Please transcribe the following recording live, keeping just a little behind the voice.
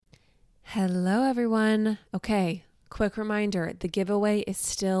Hello, everyone. Okay, quick reminder, the giveaway is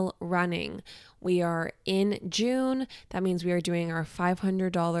still running. We are in June. That means we are doing our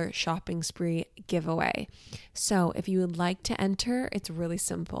 $500 shopping spree giveaway. So if you would like to enter, it's really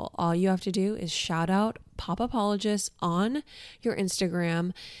simple. All you have to do is shout out Pop Apologists on your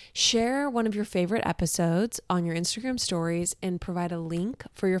Instagram, share one of your favorite episodes on your Instagram stories, and provide a link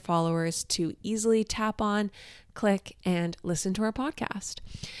for your followers to easily tap on, click, and listen to our podcast.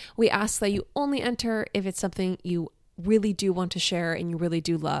 We ask that you only enter if it's something you really do want to share and you really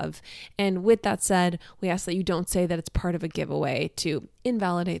do love. And with that said, we ask that you don't say that it's part of a giveaway to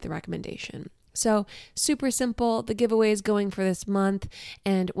invalidate the recommendation. So super simple. The giveaway is going for this month.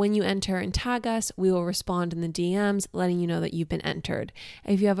 And when you enter and tag us, we will respond in the DMs letting you know that you've been entered.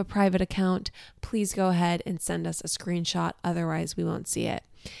 If you have a private account, please go ahead and send us a screenshot. Otherwise, we won't see it.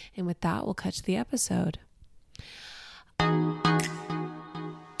 And with that, we'll cut to the episode.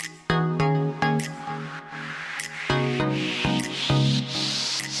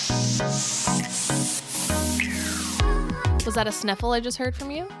 Was that a sniffle I just heard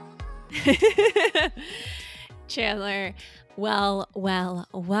from you? Chandler, well,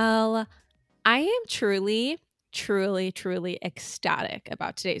 I am truly ecstatic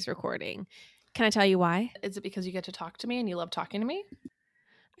about today's recording. Can I tell you why? Is it because you get to talk to me and you love talking to me?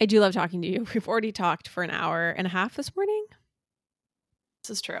 I do love talking to you. We've already talked for an hour and a half this morning. This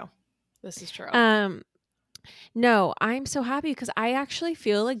is true. No, I'm so happy because I actually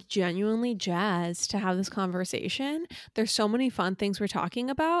feel like genuinely jazzed to have this conversation. There's so many fun things we're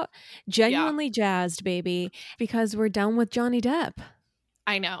talking about. Genuinely jazzed, baby, because we're done with Johnny Depp.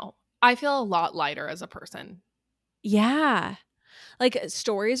 I know. I feel a lot lighter as a person. Yeah. Like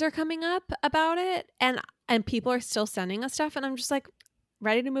stories are coming up about it and people are still sending us stuff and I'm just like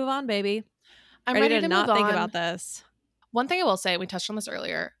ready to move on, baby. I'm ready to not move think on. about this. One thing I will say, we touched on this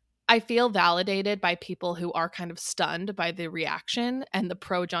earlier, I feel validated by people who are kind of stunned by the reaction and the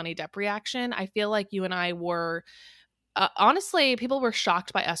pro Johnny Depp reaction. I feel like you and I were, honestly, people were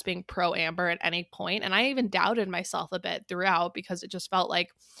shocked by us being pro Amber at any point. And I even doubted myself a bit throughout because it just felt like,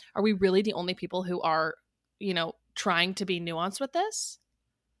 are we really the only people who are, trying to be nuanced with this?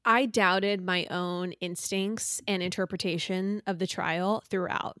 I doubted my own instincts and interpretation of the trial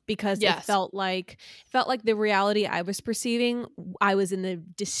throughout because it felt like the reality I was perceiving, I was in the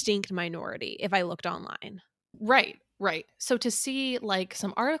distinct minority if I looked online. Right. So to see like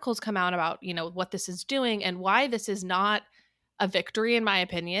some articles come out about, what this is doing and why this is not a victory, in my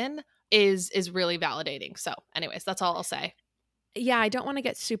opinion, is really validating. So anyways, that's all I'll say. Yeah, I don't want to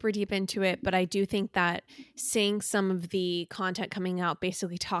get super deep into it, but I do think that seeing some of the content coming out,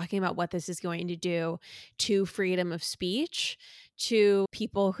 basically talking about what this is going to do to freedom of speech, to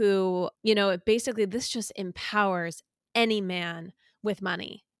people who, basically this just empowers any man with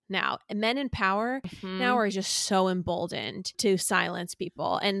money. Now, men in power now are just so emboldened to silence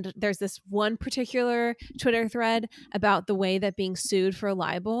people. And there's this one particular Twitter thread about the way that being sued for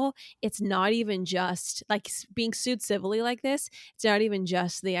libel, it's not even just like being sued civilly like this. It's not even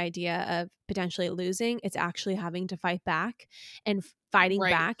just the idea of potentially losing. It's actually having to fight back, and fighting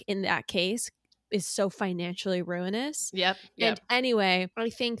back in that case is so financially ruinous. Yep. And anyway, I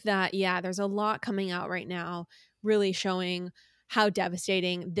think that, there's a lot coming out right now really showing how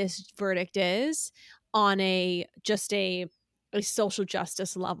devastating this verdict is on a social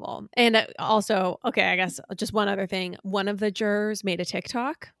justice level. And also, I guess just one other thing. One of the jurors made a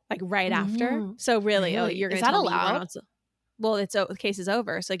TikTok like right after. So really? You're going to tell me you weren't well, the case is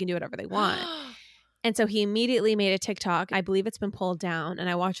over, so they can do whatever they want. And so he immediately made a TikTok. I believe it's been pulled down, and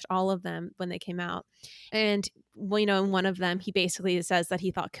I watched all of them when they came out. And in one of them, he basically says that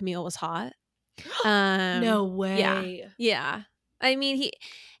he thought Camille was hot. No way. Yeah. I mean,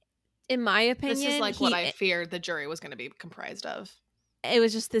 in my opinion, this is like what I feared the jury was going to be comprised of. It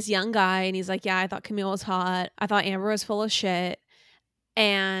was just this young guy, and he's like, yeah, I thought Camille was hot. I thought Amber was full of shit.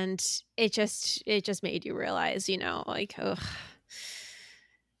 And it just made you realize, like,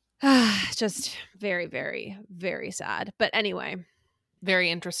 just very, very, very sad. But anyway.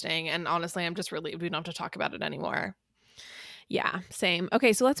 Very interesting. And honestly, I'm just relieved we don't have to talk about it anymore. Yeah, same.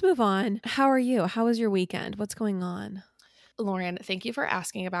 Okay, so let's move on. How are you? How was your weekend? What's going on? Lauren, thank you for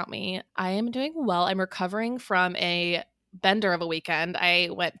asking about me. I am doing well. I'm recovering from a bender of a weekend. I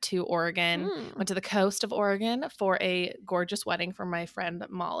went to Oregon, went to the coast of Oregon for a gorgeous wedding for my friend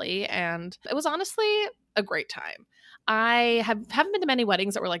Molly, and it was honestly a great time. I haven't been to many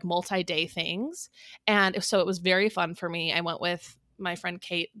weddings that were like multi-day things, and so it was very fun for me. I went with my friend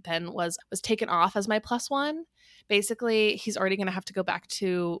Kate. Ben was taken off as my plus one. Basically, he's already going to have to go back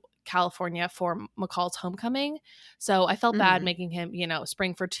to California for McCall's homecoming. So I felt bad making him,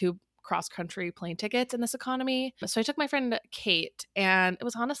 spring for two cross-country plane tickets in this economy. So I took my friend Kate, and it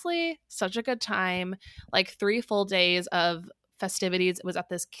was honestly such a good time. Like 3 full days of festivities. It was at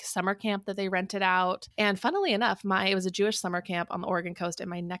this summer camp that they rented out. And funnily enough, it was a Jewish summer camp on the Oregon coast, and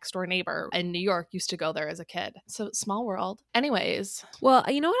my next door neighbor in New York used to go there as a kid. So small world. Anyways. Well,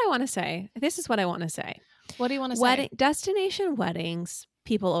 you know what I want to say? This is what I want to say. What do you want to say? Destination weddings,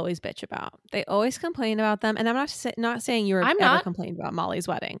 people always bitch about. They always complain about them. And I'm not saying you were ever complained about Molly's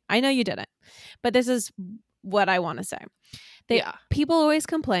wedding. I know you didn't. But this is what I want to say. People always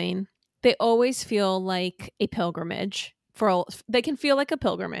complain. They always feel like a pilgrimage. They can feel like a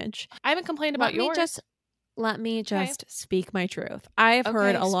pilgrimage. I haven't complained about yours. Let me just speak my truth. I've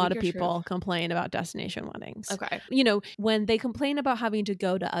heard a lot of people complain about destination weddings. Okay. You know, when they complain about having to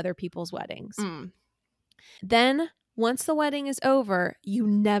go to other people's weddings. Then once the wedding is over, you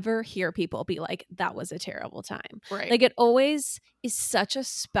never hear people be like, that was a terrible time. Right. Like, it always is such a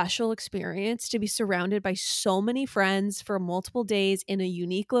special experience to be surrounded by so many friends for multiple days in a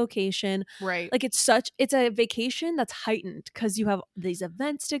unique location. Right. Like, it's a vacation that's heightened because you have these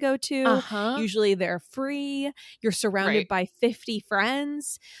events to go to. Usually they're free. You're surrounded by 50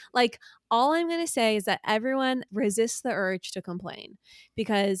 friends. Like, all I'm going to say is that everyone resists the urge to complain,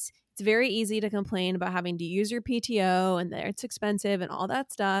 because it's very easy to complain about having to use your PTO and that it's expensive and all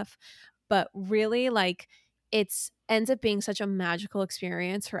that stuff. But really, like, it's ends up being such a magical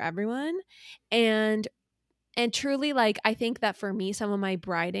experience for everyone. And truly, like, I think that for me, some of my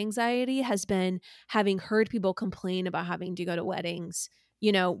bride anxiety has been having heard people complain about having to go to weddings,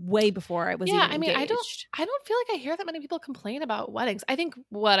 you know, way before I was even engaged. I don't feel like I hear that many people complain about weddings. I think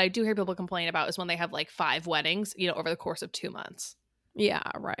what I do hear people complain about is when they have like 5 weddings, you know, over the course of 2 months. Yeah,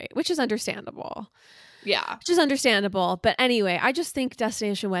 right. Which is understandable. Yeah. Which is understandable. But anyway, I just think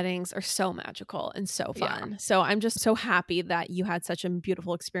destination weddings are so magical and so fun. Yeah. So I'm just so happy that you had such a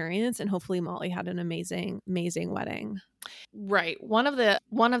beautiful experience, and hopefully Molly had an amazing, amazing wedding. Right. One of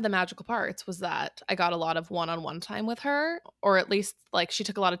the magical parts was that I got a lot of one-on-one time with her, or at least like she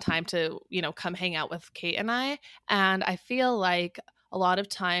took a lot of time to, you know, come hang out with Kate and I. And I feel like a lot of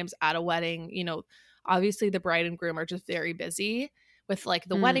times at a wedding, you know, obviously the bride and groom are just very busy with like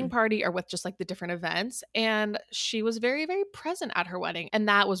the wedding party or with just like the different events. And she was very, very present at her wedding. And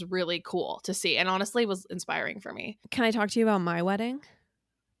that was really cool to see. And honestly was inspiring for me. Can I talk to you about my wedding?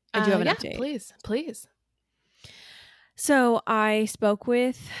 I do have an update. Please. So I spoke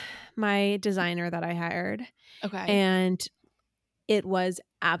with my designer that I hired. Okay. And it was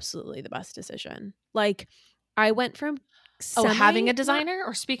absolutely the best decision. Like, I went from having a designer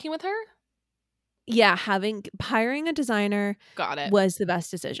or speaking with her? Yeah, hiring a designer was the best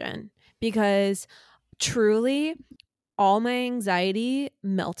decision, because truly all my anxiety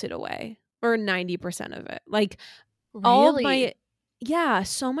melted away, or 90% of it. Like, really?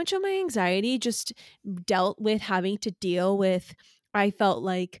 So much of my anxiety just dealt with having to deal with, I felt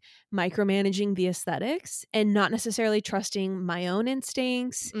like, micromanaging the aesthetics and not necessarily trusting my own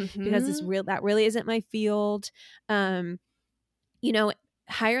instincts, because that really isn't my field. You know,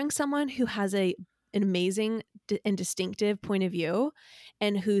 hiring someone who has an amazing and distinctive point of view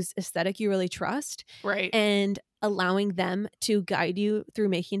and whose aesthetic you really trust, right, and allowing them to guide you through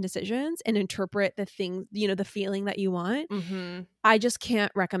making decisions and interpret the thing, you know, the feeling that you want. I just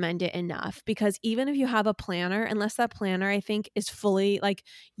can't recommend it enough, because even if you have a planner, unless that planner, I think, is fully like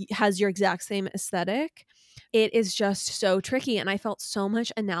has your exact same aesthetic, it is just so tricky. And I felt so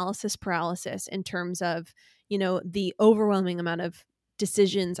much analysis paralysis in terms of, you know, the overwhelming amount of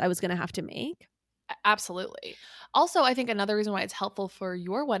decisions I was going to have to make. Absolutely. Also, I think another reason why it's helpful for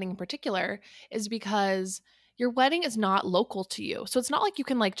your wedding in particular is because your wedding is not local to you. So it's not like you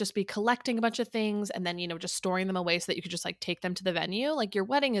can like just be collecting a bunch of things and then, you know, just storing them away so that you could just like take them to the venue. Like, your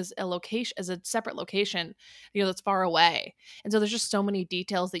wedding is a separate location, you know, that's far away. And so there's just so many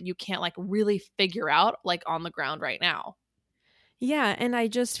details that you can't like really figure out like on the ground right now. Yeah, and I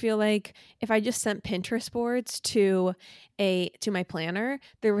just feel like if I just sent Pinterest boards to my planner,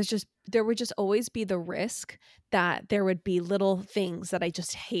 there would just always be the risk that there would be little things that I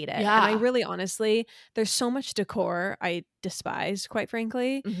just hated. Yeah. And I really, honestly, there's so much decor I despise, quite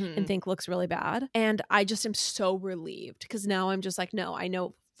frankly, and think looks really bad. And I just am so relieved, because now I'm just like, no, I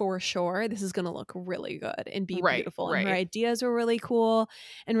know for sure this is going to look really good and be beautiful. And her ideas were really cool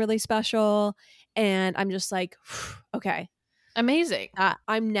and really special. And I'm just like, okay. Amazing.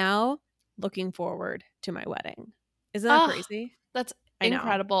 I'm now looking forward to my wedding. Isn't that crazy? That's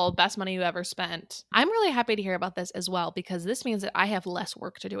incredible. Best money you ever spent. I'm really happy to hear about this as well, because this means that I have less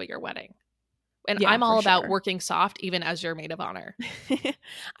work to do at your wedding. And Yeah, I'm all for about sure. working soft even as your maid of honor.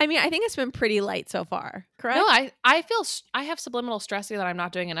 I mean, I think it's been pretty light so far, correct? No, I feel I have subliminal stressing that I'm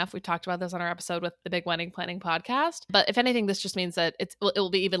not doing enough. We talked about this on our episode with the Big Wedding Planning podcast. But if anything, this just means that it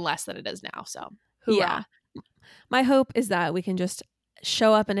will be even less than it is now. So hoorah. Yeah. My hope is that we can just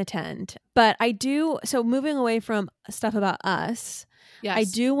show up and attend. But I do, so moving away from stuff about us, Yes. I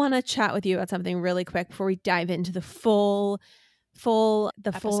do want to chat with you about something really quick before we dive into the full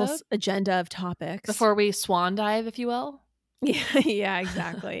Episode? agenda of topics. Before we swan dive, if you will. Yeah,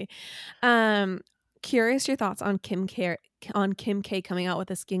 exactly. Curious your thoughts on Kim K coming out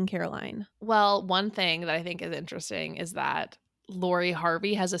with a skincare line. Well, one thing that I think is interesting is that Lori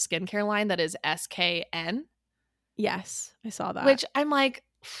Harvey has a skincare line that is SKN. Yes, I saw that. Which I'm like,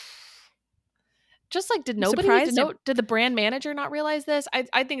 just like, did the brand manager not realize this?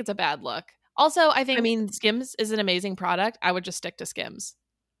 I think it's a bad look. Also, I think Skims is an amazing product. I would just stick to Skims.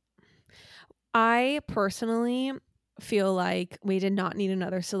 I personally feel like we did not need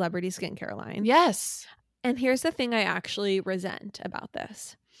another celebrity skincare line. Yes. And here's the thing I actually resent about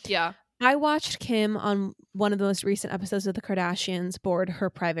this. Yeah. I watched Kim on one of the most recent episodes of The Kardashians board her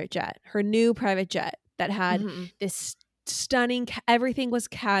private jet, her new private jet that had this stunning, everything was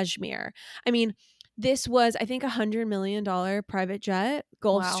cashmere. I mean, this was, I think, $100 million private jet,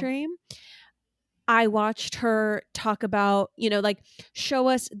 Gulfstream. Wow. I watched her talk about, like show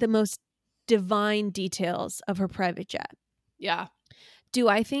us the most divine details of her private jet. Yeah. Do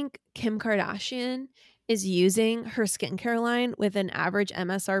I think Kim Kardashian is using her skincare line with an average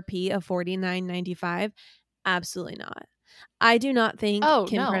MSRP of $49.95? Absolutely not. I do not think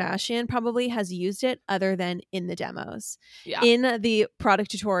Kim Kardashian probably has used it other than in the demos, in the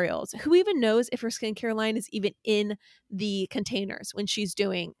product tutorials. Who even knows if her skincare line is even in the containers when she's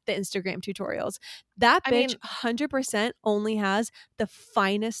doing the Instagram tutorials? That bitch 100% only has the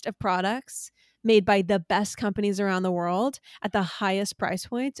finest of products made by the best companies around the world at the highest price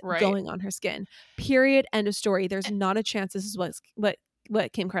points going on her skin. Period. End of story. There's not a chance this is what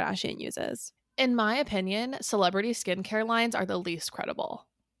Kim Kardashian uses. In my opinion, celebrity skincare lines are the least credible.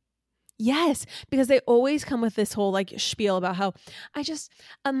 Yes, because they always come with this whole like spiel about how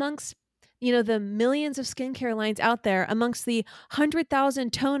amongst the millions of skincare lines out there, amongst the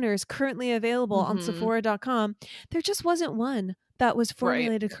 100,000 toners currently available on Sephora.com, there just wasn't one that was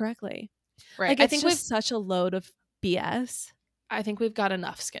formulated correctly. Right. Like, I think it's such a load of BS. I think we've got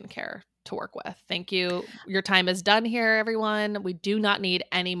enough skincare to work with. Thank you. Your time is done here, everyone. We do not need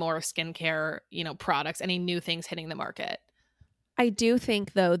any more skincare, products, any new things hitting the market. I do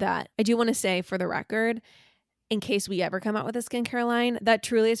think, though, that I do want to say for the record, in case we ever come out with a skincare line, that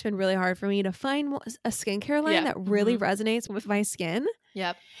truly has been really hard for me to find a skincare line that really resonates with my skin.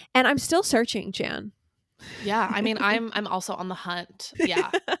 Yep. And I'm still searching, Jan. Yeah. I mean, I'm also on the hunt. Yeah.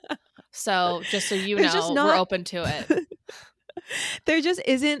 So just so you know, we're open to it. There just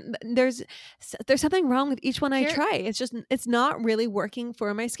isn't, there's something wrong with each one I try. It's not really working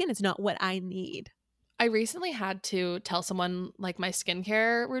for my skin. It's not what I need. I recently had to tell someone like my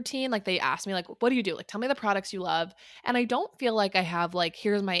skincare routine. Like they asked me like, what do you do? Like, tell me the products you love. And I don't feel like I have like,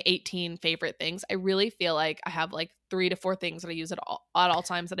 here's my 18 favorite things. I really feel like I have like 3 to 4 things that I use at all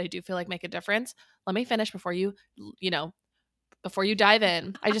times that I do feel like make a difference. Let me finish before you dive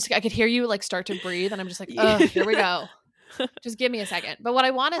in. I could hear you like start to breathe and I'm just like, oh, here we go. Just give me a second. But what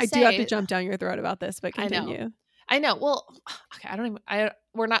I want to say, I do have to jump down your throat about this, but continue. I know. Well, okay.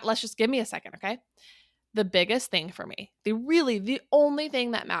 Let's just give me a second. Okay. The biggest thing for me, the only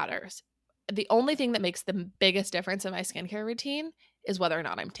thing that matters, the only thing that makes the biggest difference in my skincare routine is whether or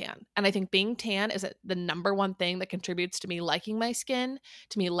not I'm tan. And I think being tan is the number one thing that contributes to me liking my skin,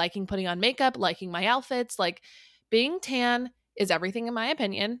 to me liking putting on makeup, liking my outfits. Like being tan is everything in my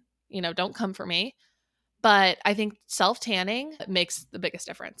opinion. Don't come for me. But I think self-tanning makes the biggest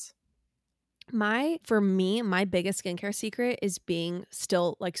difference. For me, my biggest skincare secret is being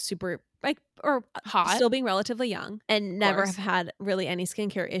still like super or hot, still being relatively young and never have had really any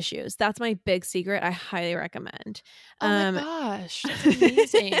skincare issues. That's my big secret. I highly recommend. Oh my gosh, that's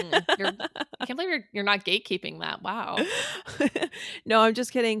amazing. I can't believe you're not gatekeeping that. Wow. No, I'm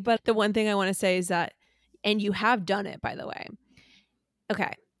just kidding. But the one thing I want to say is that, and you have done it, by the way.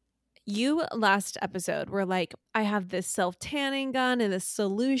 Okay. You last episode were like, I have this self-tanning gun and this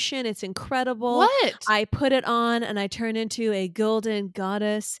solution. It's incredible. What? I put it on and I turn into a golden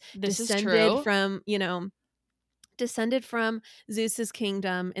goddess. This is true. Descended from Zeus's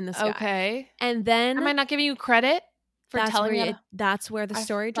kingdom in the sky. Okay. And then am I not giving you credit for telling me? That's where the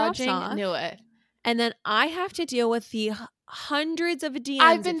story drops off. Knew it. And then I have to deal with the hundreds of DMs.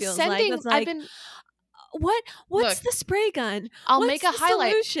 I've been sending. What's the spray gun? I'll make a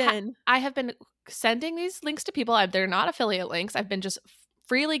highlight. Solution? I have been sending these links to people. They're not affiliate links. I've been just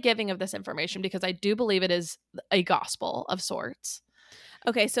freely giving of this information because I do believe it is a gospel of sorts.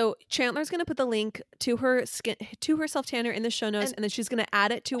 Okay, so Chandler's going to put the link to her self tanner in the show notes, and then she's going to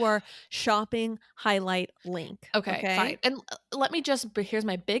add it to our shopping highlight link. Okay, fine. And let me just, here's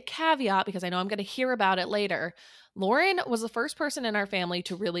my big caveat because I know I'm going to hear about it later. Lauren was the first person in our family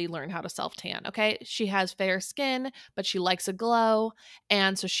to really learn how to self-tan, okay? She has fair skin, but she likes a glow.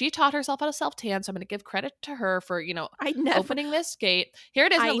 And so she taught herself how to self-tan. So I'm going to give credit to her for, opening this gate. Here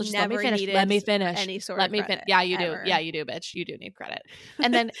it is. Let me finish. Let me finish. Any sort of credit. Yeah, you do. Yeah, you do, bitch. You do need credit.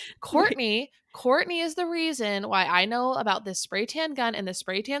 And then Courtney is the reason why I know about this spray tan gun and this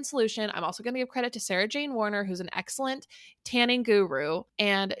spray tan solution. I'm also going to give credit to Sarah Jane Warner, who's an excellent tanning guru.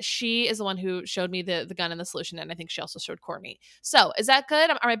 And she is the one who showed me the gun and the solution. And I think she also showed Courtney. So is that good?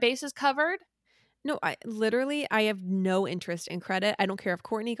 Are my bases covered? No, I have no interest in credit. I don't care if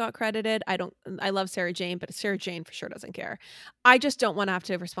Courtney got credited. I love Sarah Jane, but Sarah Jane for sure doesn't care. I just don't want to have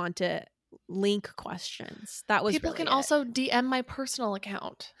to respond to link questions. That was people really can it. Also DM my personal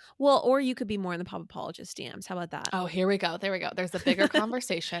account. Well, or you could be more in the Pop Apologist DMs. How about that? Oh, here we go. There we go. There's a bigger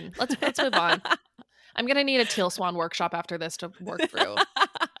conversation. Let's move on. I'm gonna need a Teal Swan workshop after this to work through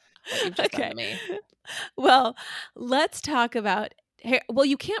what you've just done to me. Well, let's talk about. Well,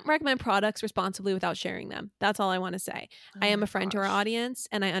 you can't recommend products responsibly without sharing them. That's all I want to say. I am a friend to our audience,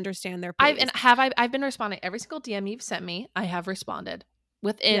 and I understand their. I've been responding every single DM you've sent me. I have responded.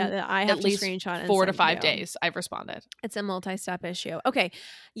 Within I have at least screenshot 4 to 5 days, I've responded. It's a multi-step issue. Okay.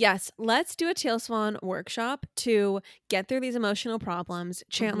 Yes. Let's do a Teal Swan workshop to get through these emotional problems.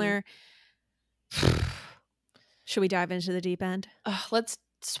 Chandler, should we dive into the deep end? Let's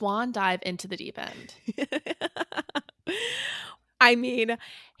swan dive into the deep end. I mean,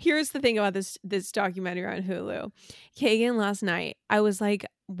 here's the thing about this documentary on Hulu. Kagan, last night, I was like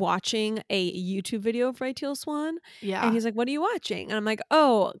watching a YouTube video for Teal Swan. Yeah. And he's like, what are you watching? And I'm like,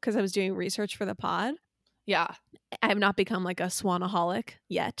 oh, because I was doing research for the pod. Yeah. I have not become like a swanaholic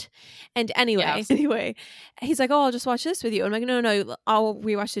yet. And anyway, he's like, oh, I'll just watch this with you. I'm like, no, I'll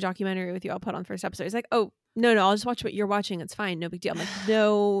rewatch the documentary with you. I'll put on the first episode. He's like, oh, no, I'll just watch what you're watching. It's fine. No big deal. I'm like,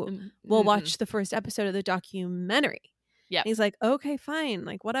 no, we'll watch the first episode of the documentary. Yeah. He's like, okay, fine.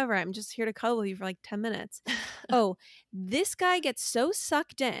 Like, whatever. I'm just here to cuddle with you for like 10 minutes. Oh, this guy gets so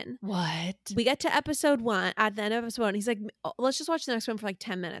sucked in. What? We get to episode 1, at the end of episode 1. He's like, let's just watch the next one for like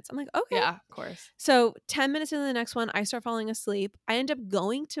 10 minutes. I'm like, okay. Yeah, of course. So 10 minutes into the next one, I start falling asleep. I end up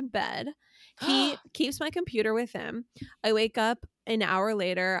going to bed. He keeps my computer with him. I wake up an hour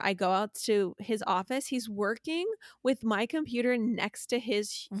later. I go out to his office. He's working with my computer next to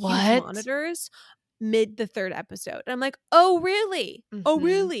his huge monitors. Mid the 3rd episode. And I'm like, oh, really? Mm-hmm. Oh,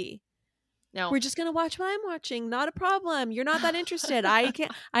 really? No. We're just going to watch what I'm watching. Not a problem. You're not that interested. I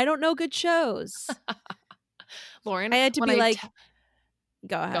don't know good shows. Lauren, I had to be like,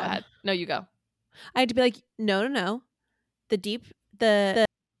 go ahead. Go ahead. No, you go. I had to be like, no. The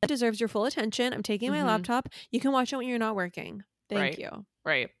deserves your full attention. I'm taking my laptop. You can watch it when you're not working. Thank you.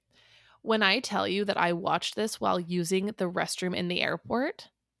 Right. When I tell you that I watched this while using the restroom in the airport,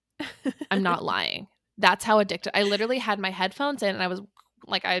 I'm not lying. That's how addicted. I literally had my headphones in and I was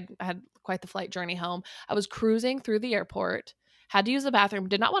like, I had quite the flight journey home. I was cruising through the airport, had to use the bathroom,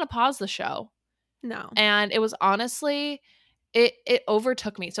 did not want to pause the show. No. And it was honestly, it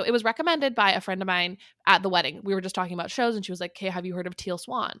overtook me. So it was recommended by a friend of mine at the wedding. We were just talking about shows and she was like, okay, have you heard of Teal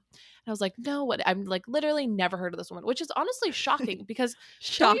Swan? And I was like, no, what? I'm like literally never heard of this woman, which is honestly shocking because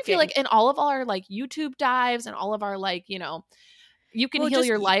don't you feel like in all of our like YouTube dives and all of our like, you can heal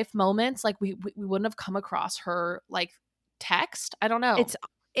your life moments. Like we wouldn't have come across her like text. I don't know.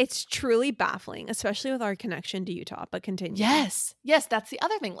 It's truly baffling, especially with our connection to Utah, but continue. Yes. That's the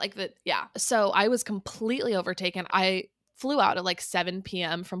other thing. Like that. Yeah. So I was completely overtaken. I flew out at like 7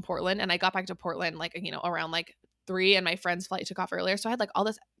 p.m. from Portland and I got back to Portland like, around like 3 and my friend's flight took off earlier. So I had like all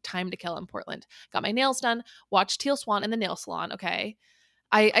this time to kill in Portland. Got my nails done, watched Teal Swan in the nail salon. Okay.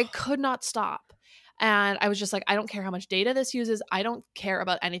 I could not stop. And I was just like, I don't care how much data this uses. I don't care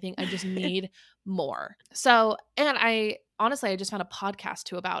about anything. I just need more. So, and I just found a podcast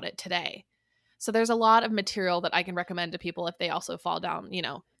too about it today. So there's a lot of material that I can recommend to people if they also fall down,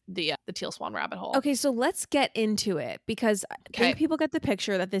 the Teal Swan rabbit hole. Okay, so let's get into it because I think people get the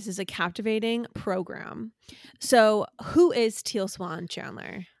picture that this is a captivating program. So who is Teal Swan,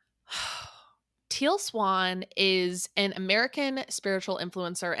 Chandler? Teal Swan is an American spiritual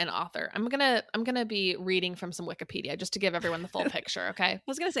influencer and author. I'm gonna be reading from some Wikipedia just to give everyone the full picture. Okay. I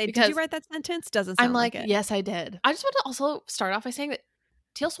was gonna say, did you write that sentence? Doesn't sound like it. Yes, I did. I just want to also start off by saying that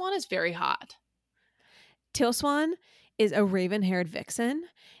Teal Swan is very hot. Teal Swan is a raven-haired vixen,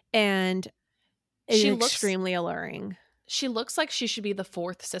 and is She extremely alluring. She looks like she should be the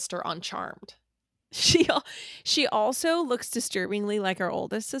fourth sister on Charmed. She also looks disturbingly like our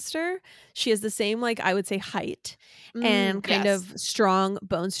oldest sister. She has the same, like, I would say, height and kind Yes. of strong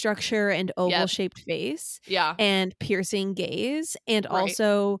bone structure and oval Yep. shaped face Yeah. and piercing gaze and Right.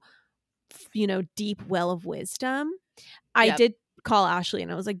 also, you know, deep well of wisdom. I Yep. did call Ashley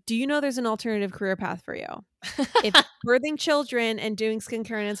and I was like, do you know there's an alternative career path for you? If birthing children and doing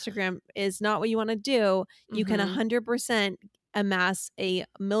skincare on Instagram is not what you want to do, you can 100% amass 1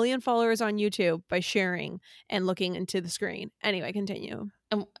 million followers on YouTube by sharing and looking into the screen. Anyway, continue.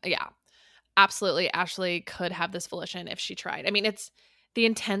 Yeah, absolutely. Ashley could have this volition if she tried. I mean, it's the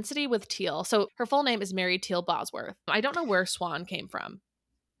intensity with Teal. So her full name is Mary Teal Bosworth. I don't know where Swan came from.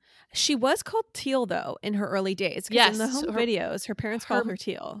 She was called Teal, though, in her early days. Yes. In the home videos, her parents called her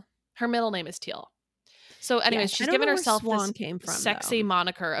Teal. Her middle name is Teal. So anyways, Yes, she's given herself Swan this came from, sexy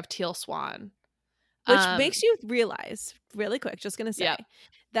moniker of Teal Swan. Which makes you realize, really quick, just going to say,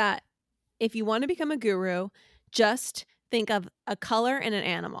 that if you want to become a guru, just think of a color and an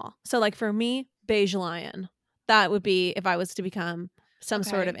animal. So like for me, beige lion. That would be, if I was to become some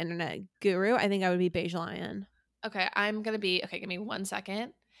sort of internet guru, I think I would be beige lion. Okay, I'm going to be, give me 1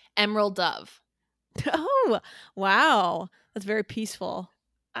 second. Emerald dove. Oh, wow. That's very peaceful.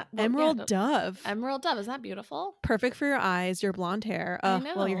 Emerald dove. Emerald dove. Isn't that beautiful? Perfect for your eyes, your blonde hair. I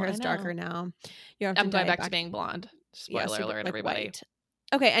know, well, your hair is darker now. I'm going back to being blonde. Spoiler alert, everybody. White.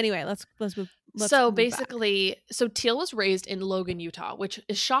 Okay, anyway, let's move. So basically, Teal was raised in Logan, Utah, which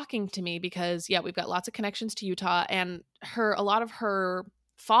is shocking to me because, we've got lots of connections to Utah, and a lot of her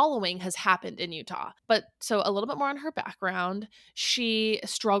following has happened in Utah. But so a little bit more on her background. She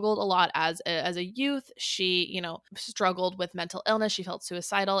struggled a lot as a youth. She, struggled with mental illness. She felt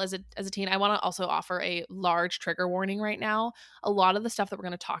suicidal as a teen. I want to also offer a large trigger warning right now. A lot of the stuff that we're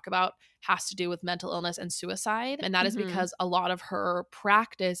going to talk about has to do with mental illness and suicide. And that is because a lot of her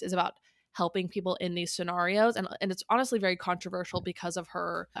practice is about helping people in these scenarios. And it's honestly very controversial because of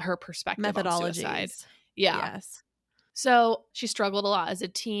her perspective on suicide. Yeah. Yes. So she struggled a lot as a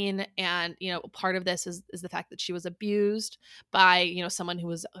teen. And, part of this is the fact that she was abused by, someone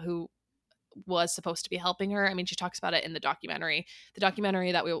who was supposed to be helping her. I mean, she talks about it in the documentary. The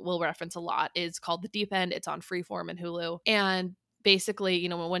documentary that we will reference a lot is called The Deep End. It's on Freeform and Hulu. And basically,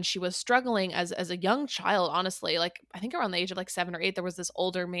 when she was struggling as a young child, honestly, like I think around the age of like 7 or 8, there was this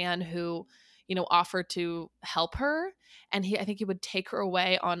older man who, offered to help her. And I think he would take her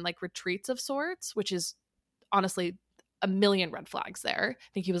away on like retreats of sorts, which is honestly a million red flags there. I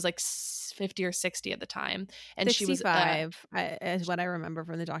think he was like 50 or 60 at the time. And 65 she was is what I remember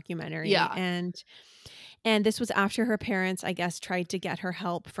from the documentary. Yeah. And this was after her parents, I guess, tried to get her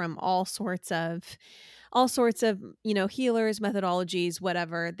help from all sorts of, healers, methodologies,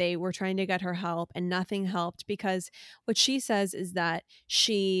 whatever. They were trying to get her help and nothing helped because what she says is that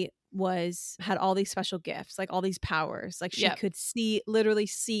she had all these special gifts, like all these powers, like she could literally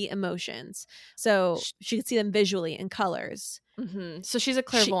see emotions, so she could see them visually in colors. So she's a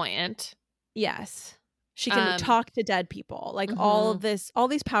clairvoyant. Yes, she can talk to dead people, like all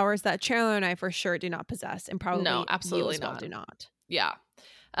these powers that Chandler and I for sure do not possess, and probably no, absolutely you as well do not.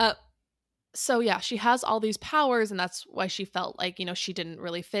 So she has all these powers, and that's why she felt like, she didn't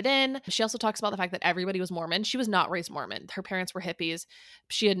really fit in. She also talks about the fact that everybody was Mormon. She was not raised Mormon. Her parents were hippies.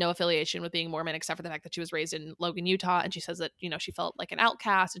 She had no affiliation with being Mormon except for the fact that she was raised in Logan, Utah. And she says that, she felt like an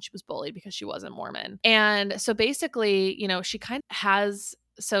outcast and she was bullied because she wasn't Mormon. And so basically, she kind of has...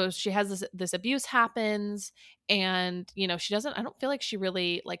 So she has this abuse happens, and, I don't feel like she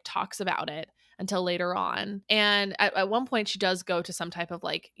really like talks about it until later on. And at one point she does go to some type of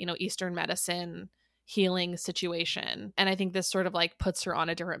like, Eastern medicine healing situation. And I think this sort of like puts her on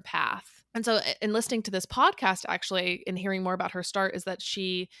a different path. And so in listening to this podcast, actually, and hearing more about her start, is that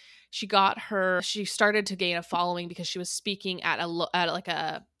she started to gain a following because she was speaking at like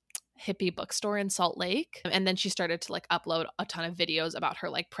a hippie bookstore in Salt Lake. And then she started to like upload a ton of videos about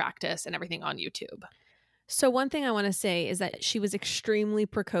her like practice and everything on YouTube. So one thing I want to say is that she was extremely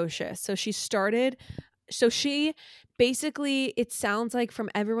precocious. So she basically, it sounds like from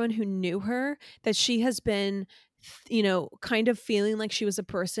everyone who knew her that she has been, kind of feeling like she was a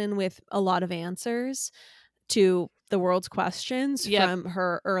person with a lot of answers to the world's questions from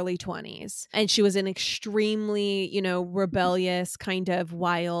her early 20s. And she was an extremely, rebellious, kind of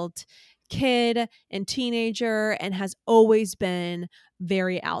wild kid and teenager, and has always been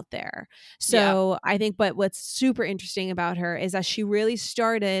very out there. So I think, but what's super interesting about her is that she really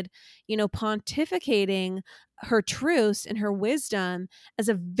started, pontificating her truths and her wisdom as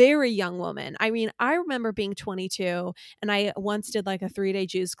a very young woman. I mean, I remember being 22 and I once did like a 3-day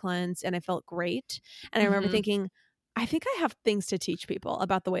juice cleanse and I felt great. And I remember thinking, I think I have things to teach people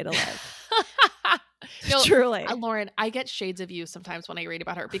about the way to live. Truly. Lauren, I get shades of you sometimes when I read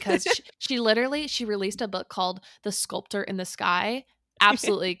about her because she released a book called The Sculptor in the Sky.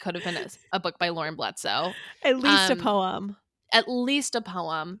 Absolutely could have been a book by Lauren Bledsoe. At least a poem. At least a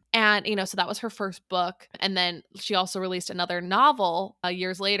poem. And, so that was her first book. And then she also released another novel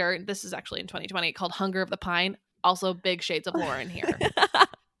years later. This is actually in 2020 called Hunger of the Pine. Also big shades of Lauren here.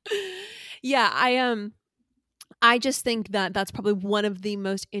 Yeah, I just think that that's probably one of the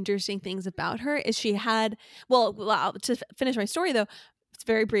most interesting things about her is she had, to finish my story though, it's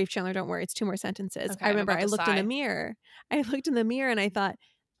very brief, Chandler, don't worry, it's 2 more sentences. Okay, I remember I looked in the mirror and I thought,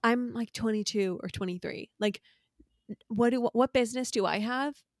 I'm like 22 or 23. Like, what business do I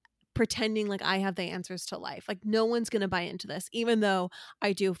have pretending like I have the answers to life? Like, no one's going to buy into this, even though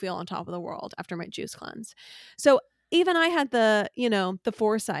I do feel on top of the world after my juice cleanse. So even I had the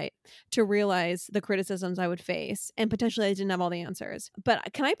foresight to realize the criticisms I would face, and potentially I didn't have all the answers.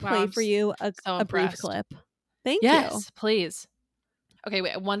 But can I play for you a brief clip? Thank you. Yes, please. Okay,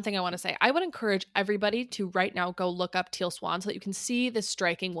 wait. One thing I want to say. I would encourage everybody to right now go look up Teal Swan so that you can see this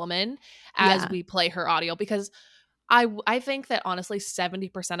striking woman as we play her audio, because I think that honestly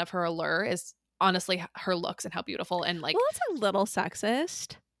 70% of her allure is honestly her looks and how beautiful and like. Well, it's a little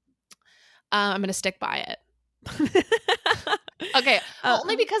sexist. I'm gonna stick by it. Okay,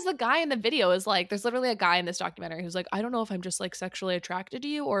 only because the guy in the video is like, there's literally a guy in this documentary who's like, I don't know if I'm just like sexually attracted to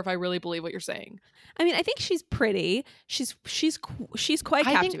you or if I really believe what you're saying. I mean, I think she's pretty. She's quite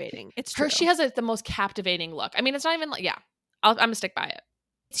captivating. It's true. She has the most captivating look. I mean, it's not even like, I'm gonna stick by it.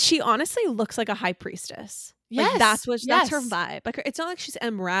 She honestly looks like a high priestess. Yes, like that's her vibe. Like, it's not like she's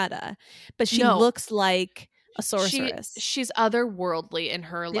Emrata, but she looks like a sorceress. She's otherworldly in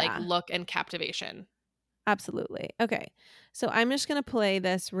her like look and captivation. Absolutely. Okay. So I'm just going to play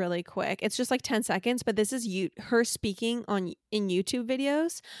this really quick. It's just like 10 seconds, but this is her speaking in YouTube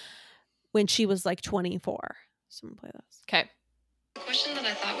videos when she was like 24. So I'm going to play this. Okay. The question that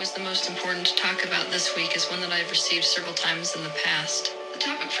I thought was the most important to talk about this week is one that I've received several times in the past. The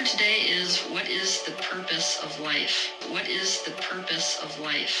topic for today is, what is the purpose of life? What is the purpose of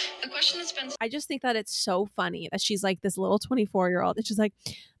life? The question that's been... I just think that it's so funny that she's like this little 24-year-old and she's like,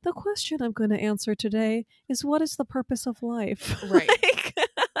 the question I'm going to answer today is, what is the purpose of life? Right.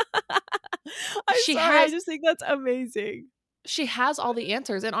 I just think that's amazing. She has all the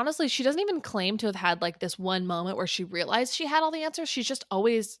answers. And honestly, she doesn't even claim to have had like this one moment where she realized she had all the answers. She just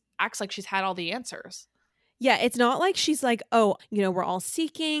always acts like she's had all the answers. Yeah, it's not like she's like, oh, we're all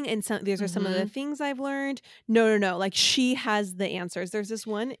seeking and these are some of the things I've learned. No. Like, she has the answers. There's this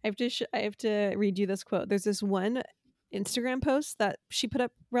one, I have to read you this quote. There's this one Instagram post that she put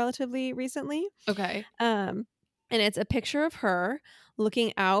up relatively recently. Okay. And it's a picture of her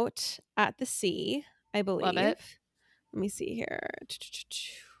looking out at the sea, I believe. Love it. Let me see here.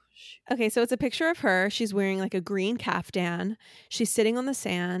 Okay, so it's a picture of her. She's wearing like a green caftan. She's sitting on the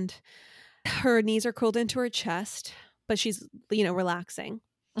sand. Her knees are curled into her chest, but she's, relaxing.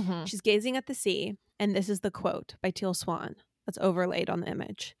 Mm-hmm. She's gazing at the sea. And this is the quote by Teal Swan that's overlaid on the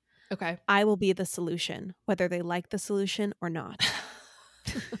image. Okay. I will be the solution, whether they like the solution or not.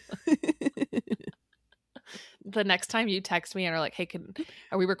 The next time you text me and are like, hey,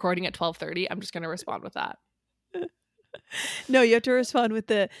 are we recording at 12:30? I'm just going to respond with that. No, you have to respond with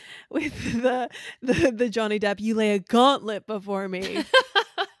the Johnny Depp, you lay a gauntlet before me.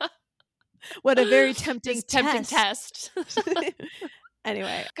 What a very tempting test.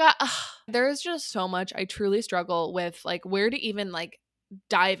 Anyway. God, there is just so much. I truly struggle with like where to even like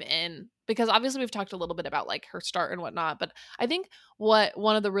dive in, because obviously we've talked a little bit about like her start and whatnot, but I think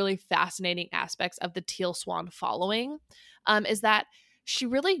one of the really fascinating aspects of the Teal Swan following is that she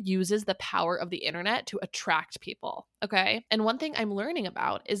really uses the power of the internet to attract people. Okay. And one thing I'm learning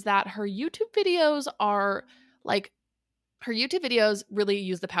about is that her YouTube videos really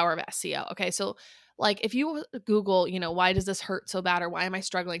use the power of SEO. Okay. So like if you Google, why does this hurt so bad, or why am I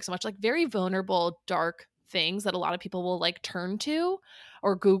struggling so much? Like very vulnerable, dark things that a lot of people will like turn to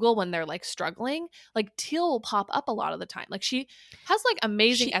or Google when they're like struggling, like Teal will pop up a lot of the time. Like she has like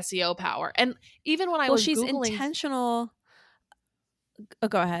amazing SEO power. And even when she's Googling, intentional. Oh,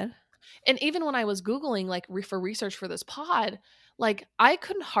 go ahead. And even when I was Googling like for research for this pod, like I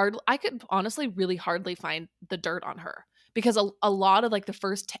could honestly really hardly find the dirt on her, because a lot of like the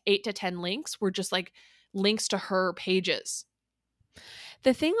first 8 to 10 links were just like links to her pages.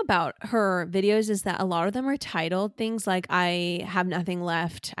 The thing about her videos is that a lot of them are titled things like "I have nothing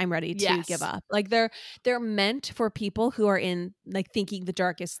left, I'm ready to Yes. give up." Like they're meant for people who are in like thinking the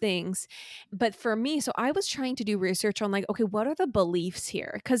darkest things. But for me, so I was trying to do research on like, okay, what are the beliefs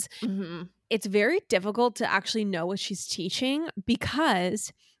here? Because Mm-hmm. it's very difficult to actually know what she's teaching,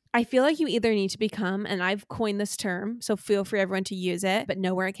 because I feel like you either need to become, and I've coined this term, so feel free everyone to use it, but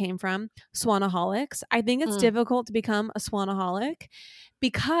know where it came from, swanaholics. I think it's difficult to become a swanaholic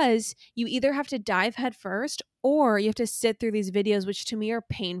because you either have to dive head first or you have to sit through these videos, which to me are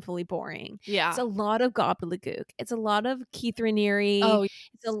painfully boring. Yeah. It's a lot of gobbledygook. It's a lot of Keith Raniere. Oh,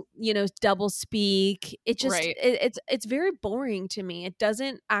 It's a double speak. It just Right. it's very boring to me. It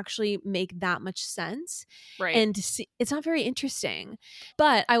doesn't actually make that much sense, right. and it's not very interesting.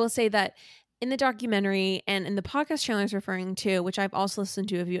 But I will say that in the documentary and in the podcast channel I was referring to, which I've also listened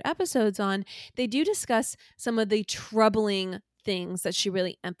to a few episodes on, they do discuss some of the troubling things that she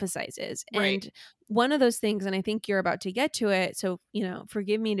really emphasizes. Right. And one of those things, and I think you're about to get to it, so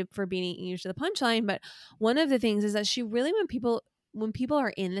forgive me for beating you to the punchline, but one of the things is that she really, when people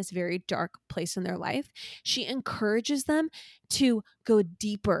are in this very dark place in their life, she encourages them to go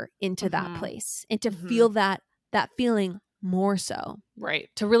deeper into that place and to feel that feeling more so. Right.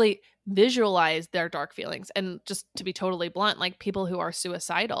 To really visualize their dark feelings. And just to be totally blunt, like people who are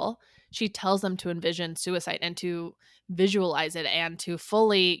suicidal, she tells them to envision suicide and to visualize it and to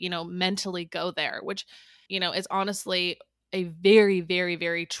fully, mentally go there, which, is honestly a very, very,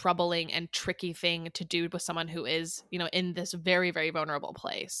 very troubling and tricky thing to do with someone who is, in this very, very vulnerable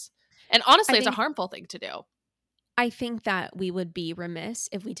place. And honestly, it's a harmful thing to do. I think that we would be remiss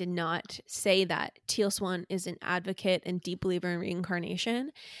if we did not say that Teal Swan is an advocate and deep believer in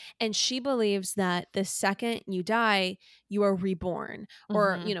reincarnation. And she believes that the second you die, you are reborn.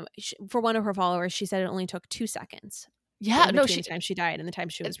 Or, for one of her followers, she said it only took 2 seconds. Yeah. Between the time she died and the time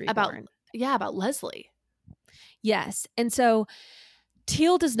she was reborn. About Leslie. Yes. And so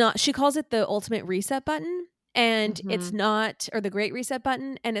Teal does not, she calls it the ultimate reset button. And it's not, or the Great Reset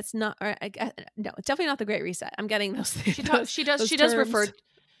button, and it's not. No, it's definitely not the Great Reset. I'm getting those things. She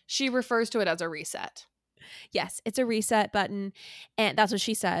refers to it as a reset. Yes, it's a reset button, and that's what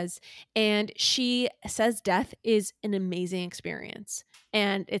she says. And she says death is an amazing experience,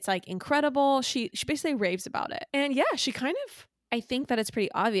 and it's like incredible. She basically raves about it, and yeah, she kind of. I think that it's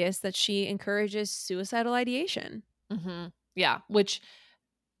pretty obvious that she encourages suicidal ideation. Mm-hmm. Yeah, which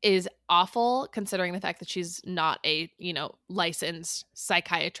is awful considering the fact that she's not a, licensed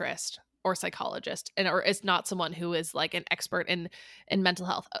psychiatrist or psychologist, or is not someone who is like an expert in mental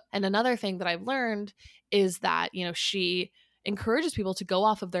health. And another thing that I've learned is that, she encourages people to go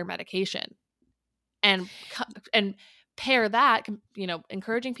off of their medication and pair that,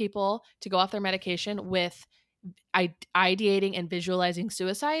 encouraging people to go off their medication with ideating and visualizing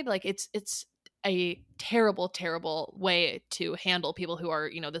suicide. Like it's a terrible, terrible way to handle people who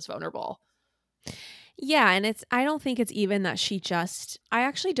are, this vulnerable. Yeah. And I don't think it's even that I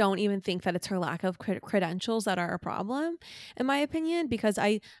actually don't even think that it's her lack of credentials that are a problem, in my opinion, because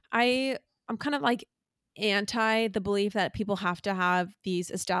I'm kind of like anti the belief that people have to have these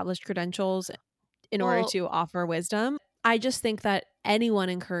established credentials in order to offer wisdom. I just think that anyone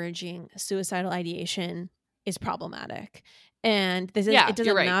encouraging suicidal ideation is problematic. And it doesn't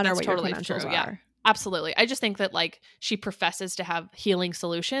matter what your credentials are. Yeah, absolutely. I just think that like she professes to have healing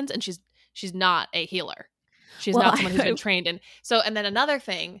solutions, and she's not a healer. She's not someone who's been trained in. So, and then another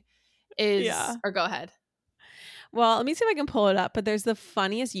thing is, or go ahead. Well, let me see if I can pull it up. But there's the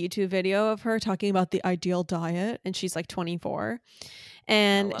funniest YouTube video of her talking about the ideal diet, and she's like 24,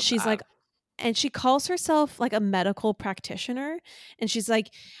 and she's like, and she calls herself like a medical practitioner, and she's like,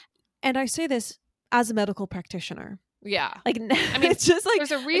 and I say this as a medical practitioner. Yeah. Like, I mean, it's just like there's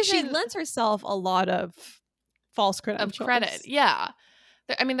a reason she lends herself a lot of false credentials. Of credit. Yeah.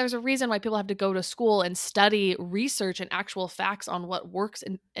 I mean, there's a reason why people have to go to school and study research and actual facts on what works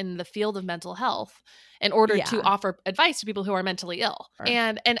in the field of mental health in order to offer advice to people who are mentally ill. Sure.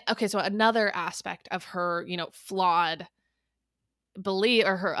 And okay, so another aspect of her, flawed belief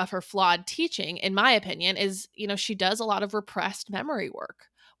or her flawed teaching, in my opinion, is, she does a lot of repressed memory work,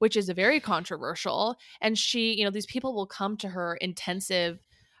 which is very controversial. And she, these people will come to her intensive,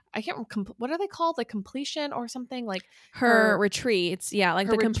 I can't remember, what are they called? Like completion or something, like her retreats. Yeah. Like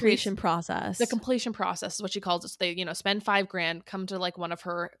the completion process. The completion process is what she calls it. So they, spend $5,000, come to like one of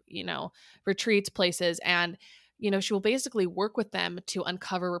her, retreats places. And, she will basically work with them to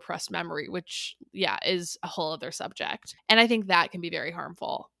uncover repressed memory, which is a whole other subject. And I think that can be very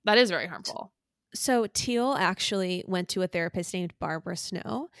harmful. That is very harmful. So Teal actually went to a therapist named Barbara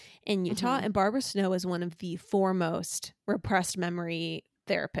Snow in Utah, and Barbara Snow is one of the foremost repressed memory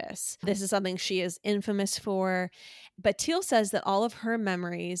therapists. This is something she is infamous for. But Teal says that all of her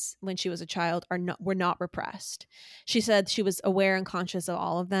memories when she was a child were not repressed. She said she was aware and conscious of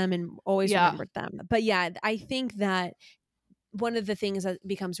all of them and always remembered them. But yeah, I think that one of the things that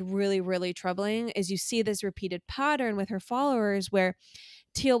becomes really, really troubling is you see this repeated pattern with her followers where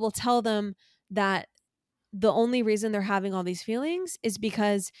Teal will tell them that the only reason they're having all these feelings is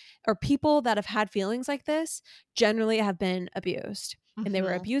because, or people that have had feelings like this generally have been abused, and they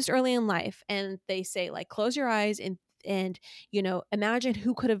were abused early in life. And they say, like, close your eyes and you know, imagine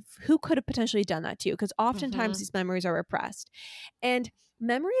who could have potentially done that to you, because oftentimes these memories are repressed. And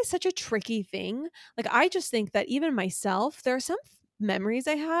memory is such a tricky thing. Like, I just think that even myself, there are some memories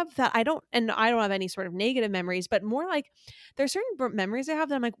I have that I don't have any sort of negative memories, but more like there's certain memories I have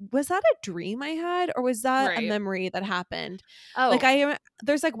that I'm like, was that a dream I had, or was that a memory that happened? Like,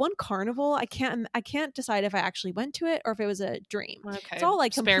 there's like one carnival, I can't decide if I actually went to it or if it was a dream. Okay. It's all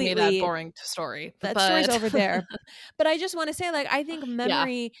like Spare completely me that boring story. That story's over there. But I just want to say, like, I think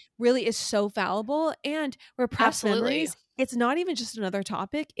memory really is so fallible, and repressed memories, it's not even just another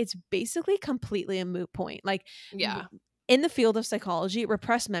topic. It's basically completely a moot point. Like, in the field of psychology,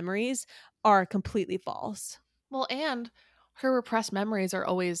 repressed memories are completely false. Well, and her repressed memories are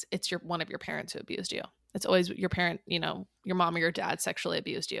always, it's one of your parents who abused you. It's always your parent, you know, your mom or your dad sexually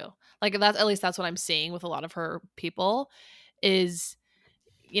abused you. Like, that's, at least that's what I'm seeing with a lot of her people is,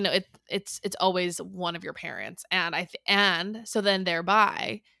 you know, it's always one of your parents. And so then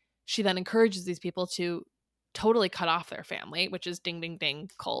thereby she then encourages these people to totally cut off their family, which is ding, ding, ding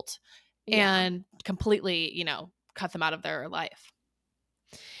cult, and completely, you know, cut them out of their life.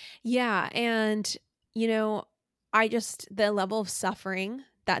 Yeah. And, you know, the level of suffering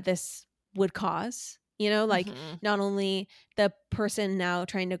that this would cause, you know, like not only the person now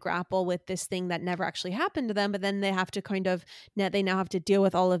trying to grapple with this thing that never actually happened to them, but then they have to they now have to deal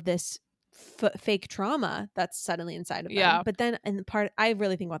with all of this fake trauma that's suddenly inside of them. But then in the part, I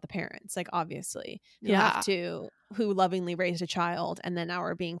really think about the parents, like, obviously who lovingly raised a child and then now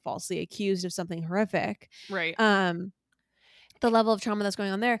are being falsely accused of something horrific. Right. The level of trauma that's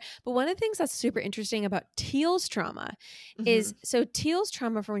going on there. But one of the things that's super interesting about Teal's trauma is, so Teal's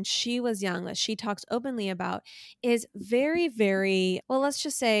trauma from when she was young that she talks openly about is very, very, well, let's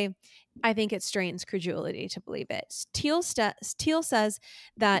just say, I think it strains credulity to believe it. Teal says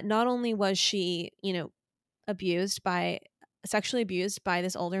that not only was she, you know, sexually abused by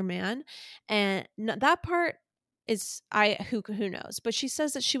this older man, and that part is who knows, but she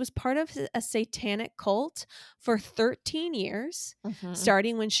says that she was part of a satanic cult for 13 years,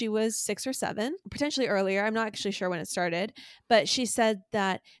 starting when she was 6 or 7, potentially earlier. I'm not actually sure when it started, but she said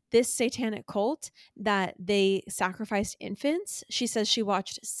that this satanic cult, that they sacrificed infants. She says she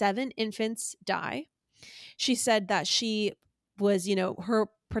watched 7 infants die. She said that she was, you know, her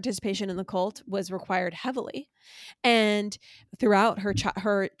participation in the cult was required heavily, and throughout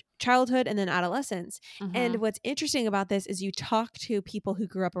her childhood and then adolescence. And what's interesting about this is you talk to people who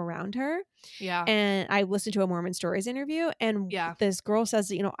grew up around her. And I listened to a Mormon Stories interview, and this girl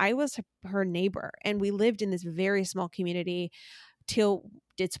says, you know, I was her neighbor and we lived in this very small community. Teal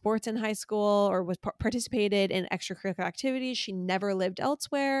did sports in high school or was participated in extracurricular activities. She never lived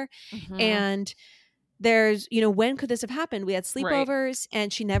elsewhere. And there's, you know, when could this have happened? We had sleepovers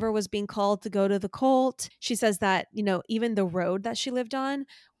and she never was being called to go to the cult. She says that, you know, even the road that she lived on,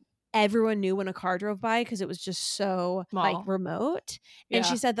 everyone knew when a car drove by because it was just so like remote. And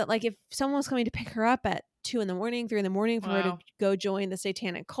she said that, like, if someone was coming to pick her up at 2 a.m, 3 a.m, for her to go join the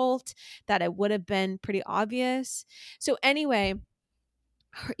satanic cult, that it would have been pretty obvious. So anyway,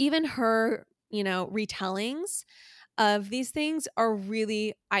 even her, you know, retellings of these things are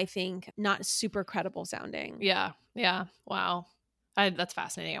really, I think, not super credible sounding. Yeah. Wow. That's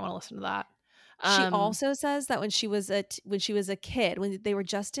fascinating. I want to listen to that. She also says that when she was a kid, when they were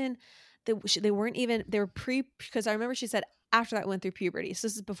just in, they weren't even, they were because I remember she said after that went through puberty. So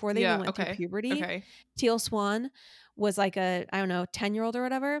this is before they even went through puberty. Teal Swan was like a, I don't know, 10-year-old or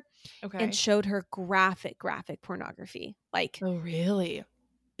whatever. And showed her graphic pornography. Like, oh, really?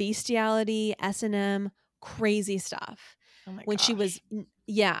 Bestiality, S&M, crazy stuff. Oh my when gosh. she was,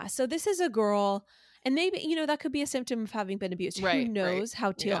 so this is a girl, and maybe, you know, that could be a symptom of having been abused. Who knows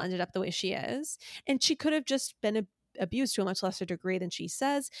how Teal ended up the way she is. And she could have just been abused to a much lesser degree than she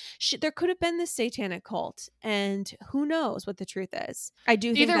says. There could have been this satanic cult, and who knows what the truth is. I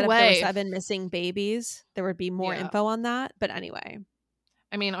do think that if there were 7 missing babies, there would be more info on that. But anyway.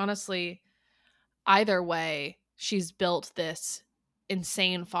 I mean, honestly, either way, she's built this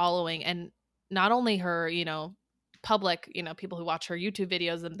insane following, and not only her, you know, public, you know, people who watch her YouTube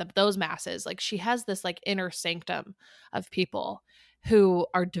videos and those masses, like, she has this like inner sanctum of people, who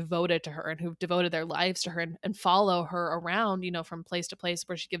are devoted to her and who've devoted their lives to her and follow her around, you know, from place to place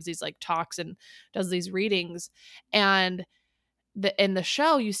where she gives these like talks and does these readings. And in the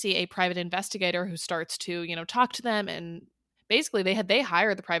show, you see a private investigator who starts to, you know, talk to them, and basically they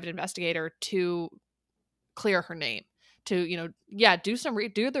hire the private investigator to clear her name, to, you know,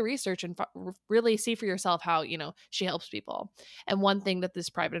 do the research and really see for yourself how, you know, she helps people. And one thing that this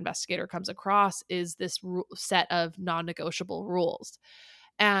private investigator comes across is this set of non-negotiable rules,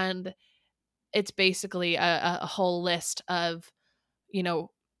 and it's basically a whole list of, you know,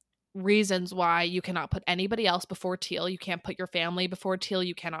 reasons why you cannot put anybody else before Teal. You can't put your family before Teal.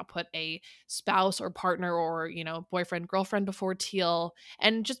 You cannot put a spouse or partner or, you know, boyfriend, girlfriend before Teal.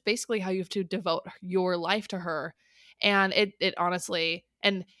 And just basically how you have to devote your life to her. And it honestly,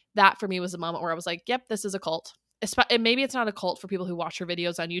 and that for me was a moment where I was like, yep, this is a cult. And maybe it's not a cult for people who watch her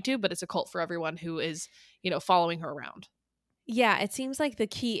videos on YouTube, but it's a cult for everyone who is, you know, following her around. Yeah, it seems like the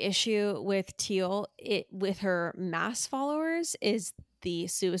key issue with Teal, with her mass followers, is the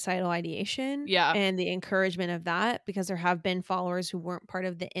suicidal ideation and the encouragement of that, because there have been followers who weren't part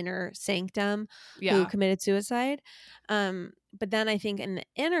of the inner sanctum who committed suicide. But then I think in the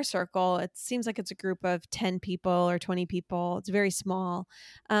inner circle, it seems like it's a group of 10 people or 20 people. It's very small.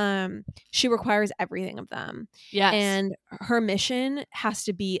 She requires everything of them. Yes. And her mission has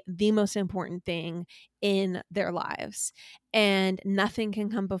to be the most important thing in their lives, and nothing can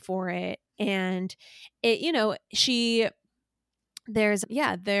come before it. And it, you know,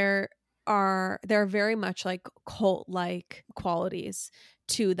 there are very much like cult like qualities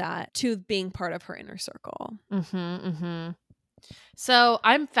to that, to being part of her inner circle. So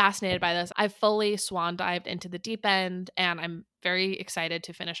I'm fascinated by this. I've fully swan dived into the deep end, and I'm very excited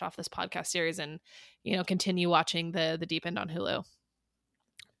to finish off this podcast series and, you know, continue watching the deep end on Hulu.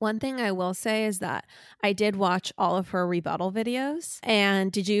 One thing I will say is that I did watch all of her rebuttal videos.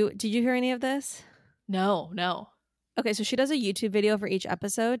 And did you hear any of this? No. Okay, so she does a YouTube video for each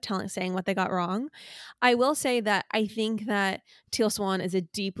episode saying what they got wrong. I will say that I think that Teal Swan is a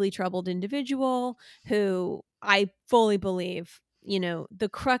deeply troubled individual who I fully believe, you know, the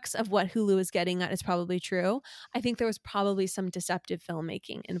crux of what Hulu is getting at is probably true. I think there was probably some deceptive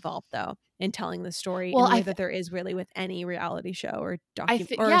filmmaking involved, though, in telling the story in the way that there is really with any reality show or sometimes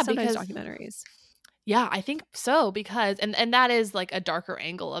documentaries. Yeah, I think so, because and that is like a darker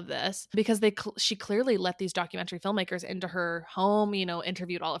angle of this, because she clearly let these documentary filmmakers into her home, you know,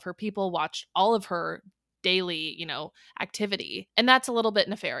 interviewed all of her people, watched all of her daily, you know, activity, and that's a little bit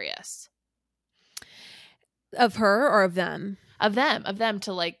nefarious. Of her or of them? Of them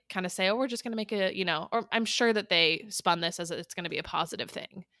to like kind of say, oh, we're just going to make a, you know, or I'm sure that they spun this as it's going to be a positive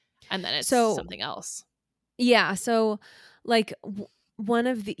thing, and then it's something else. Yeah, so like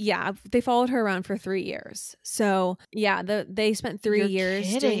they followed her around for 3 years. So yeah, they spent 3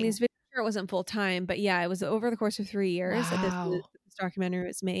 years doing these videos. It wasn't full time, but yeah, it was over the course of 3 years that this documentary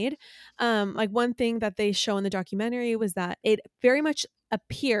was made. Like one thing that they show in the documentary was that it very much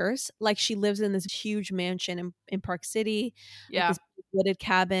appears like she lives in this huge mansion in Park City, like this wooded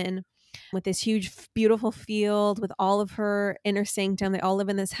cabin with this huge, beautiful field with all of her inner sanctum. They all live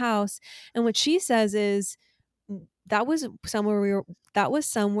in this house. And what she says is, that was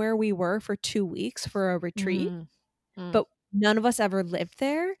somewhere we were for 2 weeks for a retreat, but none of us ever lived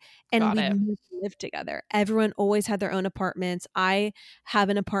there, and we never lived together. Everyone always had their own apartments. I have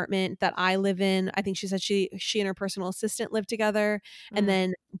an apartment that I live in. I think she said she and her personal assistant lived together, and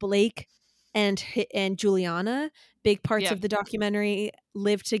then Blake and Juliana, big parts of the documentary,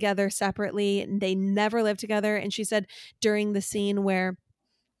 lived together separately. They never lived together. And she said during the scene where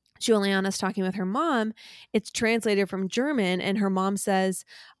Juliana's talking with her mom, it's translated from German, and her mom says,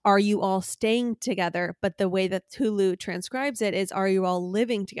 "Are you all staying together?" But the way that Hulu transcribes it is, "Are you all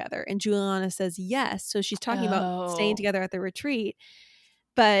living together?" And Juliana says yes. So she's talking about staying together at the retreat,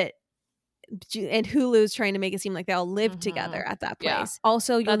 and Hulu's trying to make it seem like they all live together at that place. Yeah.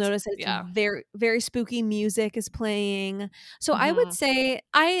 Also, you'll notice that it's very, very spooky music is playing. So I would say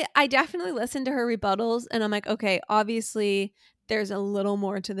I definitely listened to her rebuttals, and I'm like, okay, obviously there's a little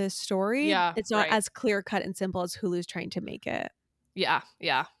more to this story. Yeah, it's not as clear cut and simple as Hulu's trying to make it. Yeah.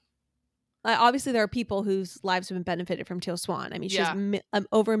 Obviously, there are people whose lives have been benefited from Teal Swan. I mean, she has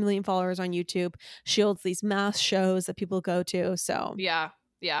over 1 million followers on YouTube. She holds these mass shows that people go to. So yeah.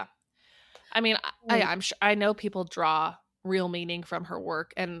 I mean, I'm sure, I know people draw real meaning from her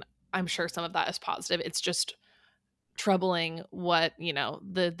work, and I'm sure some of that is positive. It's just troubling what, you know,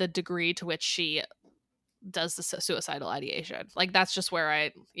 the degree to which she does the suicidal ideation. Like, that's just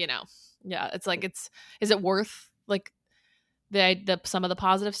where it's like, is it worth like the some of the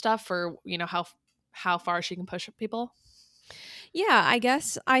positive stuff for, you know, how far she can push people? Yeah, I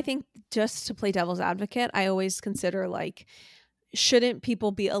guess I think just to play devil's advocate, I always consider like, shouldn't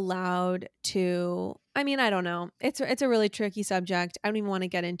people be allowed to, I mean, I don't know. It's a really tricky subject. I don't even want to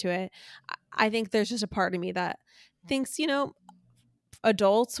get into it. I think there's just a part of me that thinks,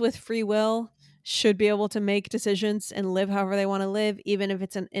 adults with free will should be able to make decisions and live however they want to live, even if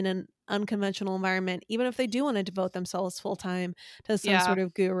it's in an unconventional environment, even if they do want to devote themselves full time to some Yeah. sort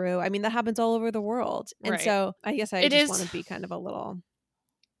of guru. I mean, that happens all over the world. And Right. so I guess I It just is- want to be kind of a little.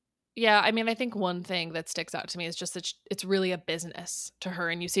 Yeah, I mean, I think one thing that sticks out to me is just that it's really a business to her.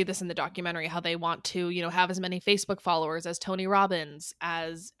 And you see this in the documentary, how they want to, have as many Facebook followers as Tony Robbins,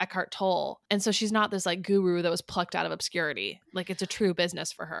 as Eckhart Tolle. And so she's not this like guru that was plucked out of obscurity. Like, it's a true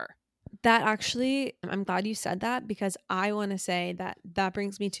business for her. That actually, I'm glad you said that, because I want to say that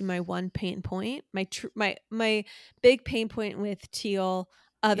brings me to my one pain point, my big pain point with Teal,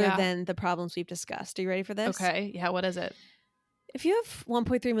 other Yeah. than the problems we've discussed. Are you ready for this? Okay. Yeah. What is it? If you have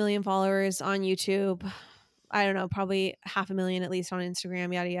 1.3 million followers on YouTube, I don't know, probably 500,000 at least on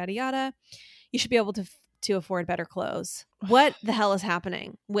Instagram, yada, yada, yada, you should be able to afford better clothes. What the hell is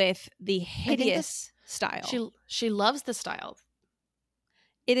happening with the hideous style? She loves the style.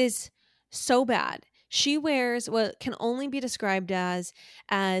 It is so bad. She wears what can only be described as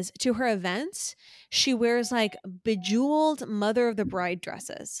to her events, she wears like bejeweled mother of the bride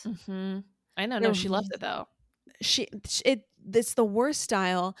dresses. Mm-hmm. I know. No, she loves it though. It's the worst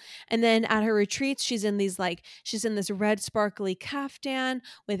style. And then at her retreats, she's in this red sparkly caftan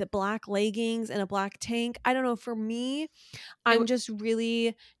with black leggings and a black tank. I don't know. For me, I'm just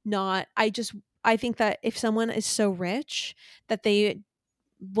really not. I think that if someone is so rich that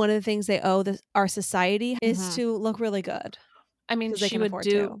one of the things they owe our society is to look really good. I mean, she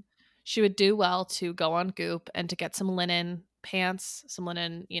would do well to go on Goop and to get some linen pants, some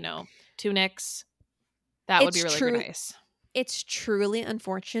linen, tunics. That would be really nice. It's truly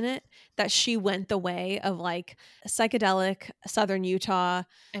unfortunate that she went the way of like a psychedelic Southern Utah,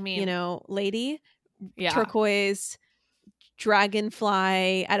 lady, turquoise,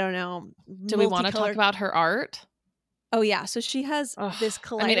 dragonfly. I don't know. Do we want to talk about her art? Oh yeah. So she has this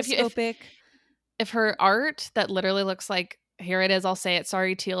kaleidoscopic. If her art that literally looks like, here it is, I'll say it.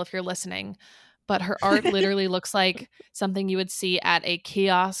 Sorry, Teal, if you're listening. But her art literally looks like something you would see at a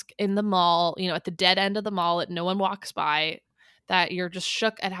kiosk in the mall, at the dead end of the mall that no one walks by, that you're just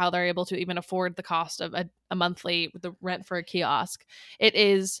shook at how they're able to even afford the cost of a monthly, the rent for a kiosk. It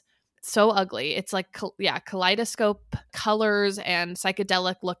is so ugly. It's like, kaleidoscope colors and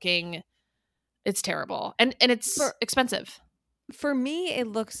psychedelic looking. It's terrible. And it's expensive. For me, it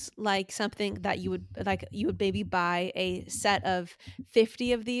looks like something that you would maybe buy a set of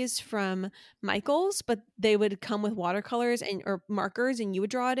 50 of these from Michaels, but they would come with watercolors or markers, and you would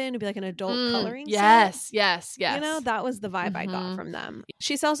draw it in. It'd be like an adult coloring set. Yes. That was the vibe I got from them.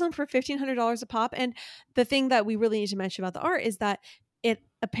 She sells them for $1,500 a pop. And the thing that we really need to mention about the art is that it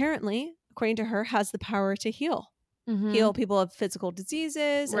apparently, according to her, has the power to heal. Heal people of physical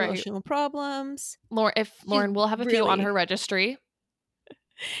diseases, emotional problems. Lauren, we'll have a few on her registry.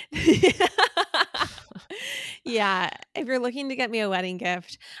 Yeah. If you're looking to get me a wedding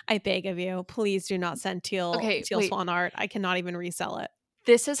gift, I beg of you, please do not send Teal Swan art. I cannot even resell it.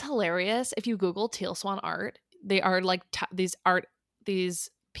 This is hilarious. If you Google Teal Swan art, they are like these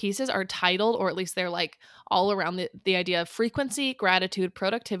pieces are titled, or at least they're like all around the idea of frequency, gratitude,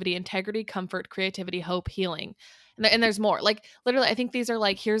 productivity, integrity, comfort, creativity, hope, healing. And there's more. Like, literally, I think these are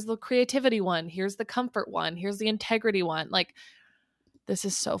like, here's the creativity one, here's the comfort one, here's the integrity one. Like, this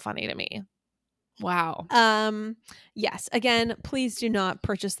is so funny to me. Wow. Yes. Again, please do not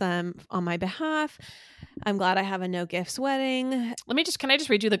purchase them on my behalf. I'm glad I have a no gifts wedding. Can I just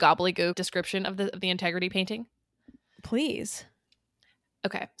read you the gobbledygook description of the integrity painting? Please.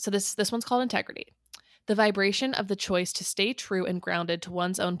 Okay. So this one's called Integrity. The vibration of the choice to stay true and grounded to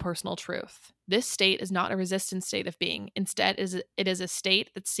one's own personal truth. This state is not a resistant state of being. Instead, it is a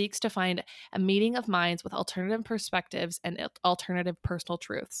state that seeks to find a meeting of minds with alternative perspectives and alternative personal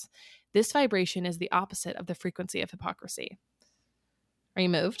truths. This vibration is the opposite of the frequency of hypocrisy. Are you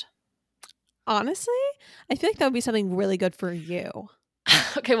moved? Honestly, I feel like that would be something really good for you.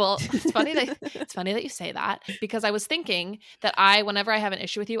 Okay, well, it's funny that you say that, because I was thinking that whenever I have an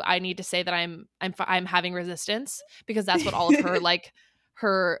issue with you, I need to say that I'm having resistance, because that's what all of her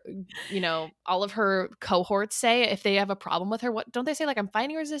all of her cohorts say. If they have a problem with her, what don't they say? Like, I'm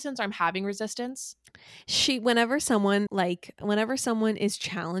finding resistance or I'm having resistance. Whenever someone is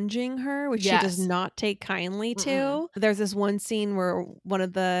challenging her, which she does not take kindly to. There's this one scene where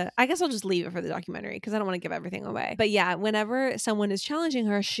I guess I'll just leave it for the documentary because I don't want to give everything away. But yeah, whenever someone is challenging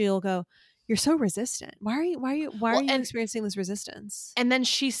her, she'll go, you're so resistant. Why are you and experiencing this resistance? And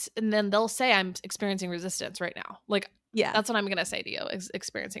then they'll say, I'm experiencing resistance right now. Like, Yeah. that's what I'm going to say to you, is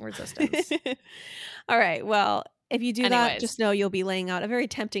experiencing resistance. All right. Well, if you do that, Anyways. just know you'll be laying out a very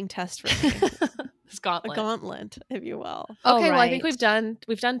tempting test for me. This A gauntlet. gauntlet, if you will. Okay, All well, I think right.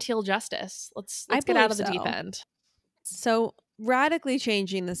 we've done teal justice. Let's I get out of the believe deep so. end. So, radically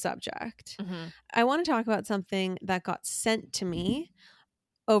changing the subject, I want to talk about something that got sent to me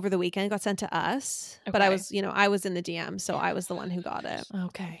over the weekend. It got sent to us, but I Okay. was, I was in the DM, so I was the one who got it.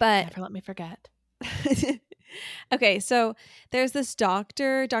 Okay. But never let me forget. okay, so there's this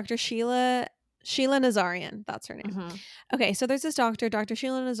doctor, Dr. Sheila Nazarian. That's her name. Okay, so there's this doctor, Dr.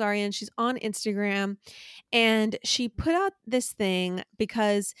 Sheila Nazarian. She's on Instagram, and she put out this thing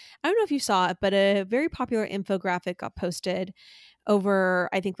because I don't know if you saw it, but a very popular infographic got posted over,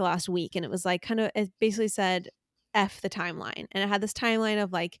 I think, the last week, and it was like it basically said F the timeline, and it had this timeline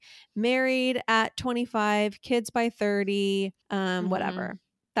of like married at 25, kids by 30, whatever.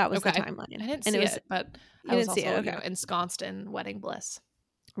 That was the timeline. I didn't see it, but I was also ensconced in wedding bliss.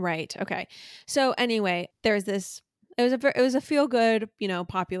 Right. Okay. So anyway, there's this. It was a feel good,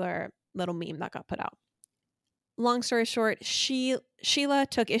 popular little meme that got put out. Long story short, Sheila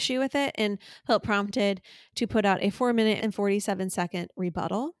took issue with it and felt prompted to put out a 4-minute and 47-second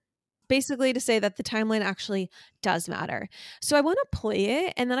rebuttal, basically to say that the timeline actually does matter. So I want to play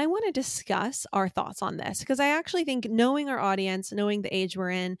it, and then I want to discuss our thoughts on this, because I actually think, knowing our audience, knowing the age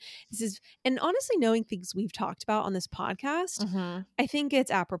we're in, and honestly knowing things we've talked about on this podcast, I think it's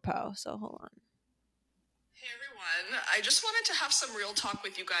apropos. So hold on. Hey everyone, I just wanted to have some real talk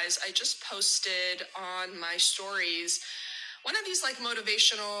with you guys. I just posted on my stories one of these like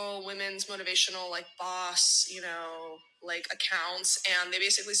women's motivational like boss, like accounts, and they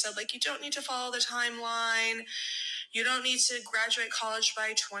basically said like, you don't need to follow the timeline. You don't need to graduate college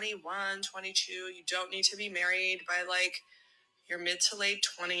by 21, 22. You don't need to be married by like your mid to late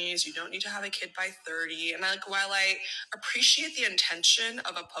 20s. You don't need to have a kid by 30. And while I appreciate the intention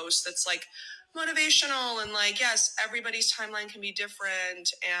of a post that's like motivational and like, yes, everybody's timeline can be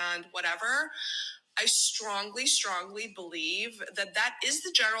different and whatever, I strongly, strongly believe that is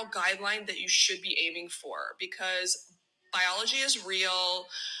the general guideline that you should be aiming for, because biology is real.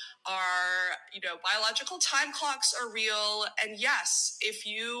 Our, biological time clocks are real. And yes, if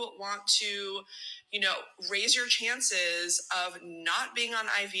you want to, raise your chances of not being on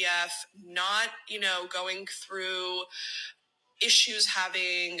IVF, not, going through issues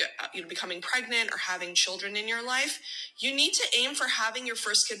having, becoming pregnant or having children in your life, you need to aim for having your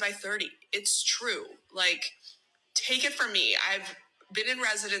first kid by 30. It's true. Like, take it from me. I've been in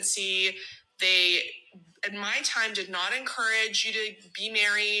residency. They, in my time, did not encourage you to be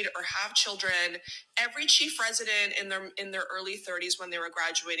married or have children. Every chief resident in their early 30s when they were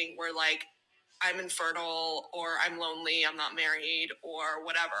graduating were like, I'm infertile, or I'm lonely, I'm not married, or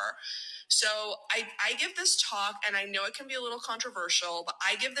whatever. So I give this talk, and I know it can be a little controversial, but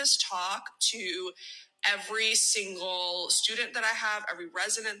I give this talk to every single student that I have, every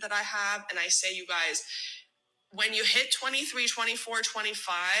resident that I have, and I say, you guys, when you hit 23, 24,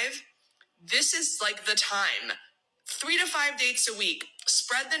 25, this is like the time. 3 to 5 dates a week.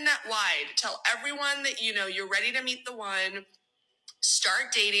 Spread the net wide. Tell everyone that, you're ready to meet the one.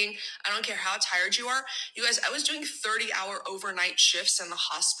 Start dating. I don't care how tired you are. You guys, I was doing 30-hour overnight shifts in the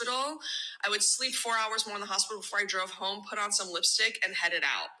hospital. I would sleep 4 hours more in the hospital before I drove home, put on some lipstick, and headed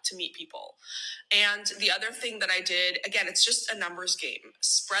out to meet people. And the other thing that I did, again, it's just a numbers game.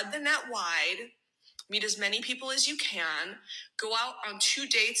 Spread the net wide. Meet as many people as you can. Go out on 2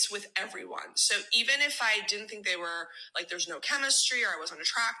 dates with everyone. So even if I didn't think they were, like, there's no chemistry, or I wasn't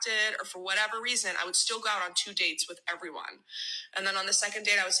attracted, or for whatever reason, I would still go out on 2 dates with everyone. And then on the second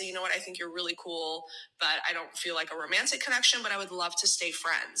date, I would say, you know what, I think you're really cool, but I don't feel like a romantic connection, but I would love to stay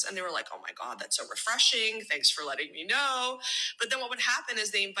friends. And they were like, oh my God, that's so refreshing. Thanks for letting me know. But then what would happen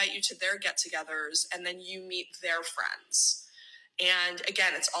is they invite you to their get-togethers, and then you meet their friends. And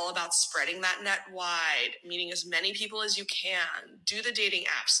again, it's all about spreading that net wide, meeting as many people as you can, do the dating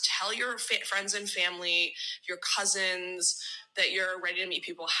apps, tell your friends and family, your cousins that you're ready to meet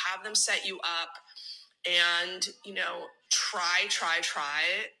people, have them set you up, and, try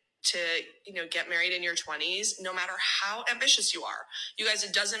to, get married in your 20s, no matter how ambitious you are. You guys,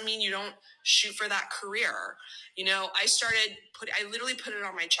 it doesn't mean you don't shoot for that career. I literally put it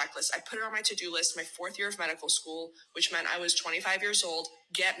on my checklist. I put it on my to-do list, my 4th year of medical school, which meant I was 25 years old,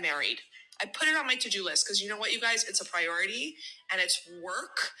 get married. I put it on my to-do list because you know what, you guys, it's a priority and it's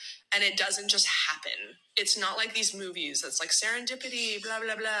work and it doesn't just happen. It's not like these movies that's like serendipity, blah,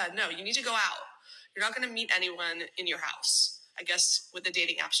 blah, blah. No, you need to go out. You're not going to meet anyone in your house. I guess with the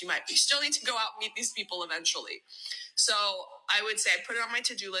dating apps, you still need to go out and meet these people eventually. So I would say I put it on my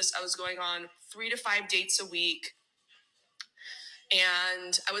to-do list. I was going on 3 to 5 dates a week.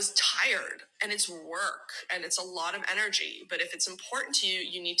 And I was tired, and it's work and it's a lot of energy. But if it's important to you,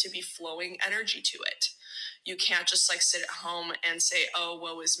 you need to be flowing energy to it. You can't just like sit at home and say, oh,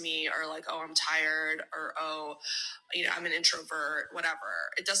 woe is me, or like, oh, I'm tired, or oh, I'm an introvert,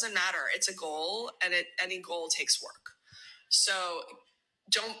 whatever. It doesn't matter. It's a goal, and any goal takes work. So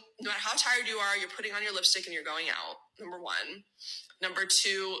no matter how tired you are, you're putting on your lipstick and you're going out, number one. Number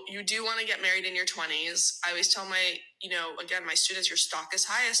two, you do want to get married in your 20s. I always tell my students, your stock is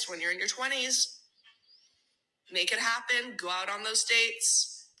highest when you're in your 20s. Make it happen. Go out on those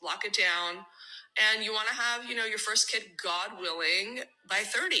dates. Lock it down. And you want to have, your first kid, God willing, by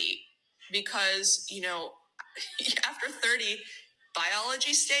 30. Because, after 30,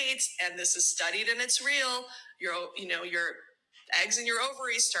 biology states, and this is studied and it's real, your eggs in your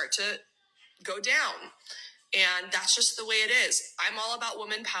ovaries start to go down. And that's just the way it is. I'm all about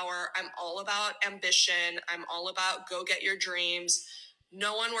woman power. I'm all about ambition. I'm all about go get your dreams.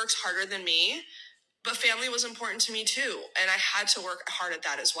 No one works harder than me, but family was important to me too. And I had to work hard at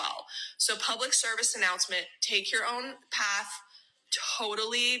that as well. So public service announcement, take your own path.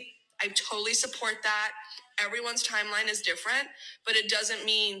 I totally support that. Everyone's timeline is different, but it doesn't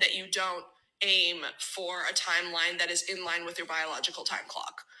mean that you don't aim for a timeline that is in line with your biological time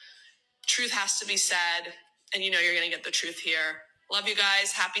clock. Truth has to be said, and you're going to get the truth here. Love you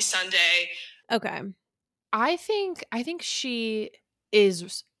guys. Happy Sunday. Okay. I think she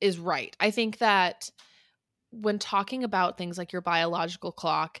is right. I think that when talking about things like your biological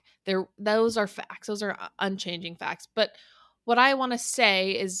clock, those are facts. Those are unchanging facts. But what I want to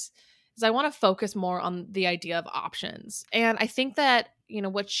say is I want to focus more on the idea of options. And I think that,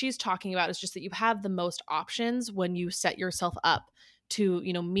 what she's talking about is just that you have the most options when you set yourself up to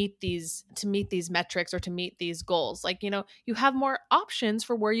meet these metrics or to meet these goals. Like, you have more options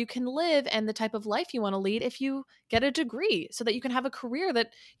for where you can live and the type of life you want to lead if you get a degree, so that you can have a career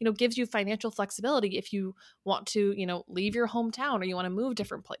that gives you financial flexibility if you want to leave your hometown or you want to move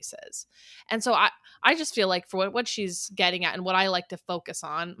different places. And so I just feel like for what she's getting at, and what I like to focus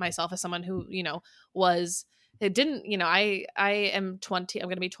on myself as someone who I am 20, I'm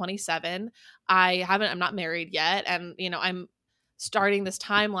going to be 27. I'm not married yet. And, I'm starting this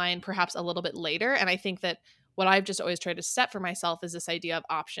timeline perhaps a little bit later. And I think that what I've just always tried to set for myself is this idea of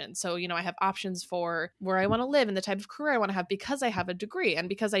options. So, I have options for where I want to live and the type of career I want to have because I have a degree and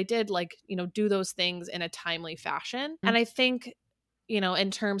because I did do those things in a timely fashion. And I think,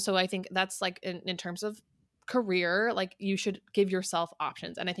 I think that's like in terms of career, like you should give yourself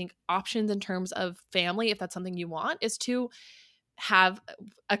options. And I think options in terms of family, if that's something you want, is to have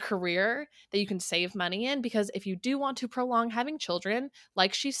a career that you can save money in, because if you do want to prolong having children,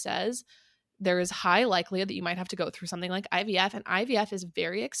 like she says, there is high likelihood that you might have to go through something like IVF, and IVF is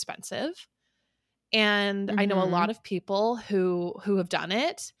very expensive. And I know a lot of people who have done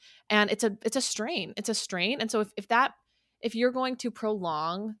it, and it's a strain. It's a strain. And so if you're going to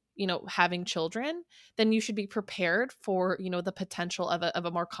prolong having children, then you should be prepared for the potential of a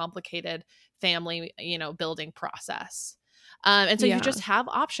more complicated family building process. And so you just have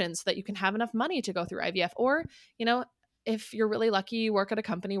options so that you can have enough money to go through IVF. Or, if you're really lucky, you work at a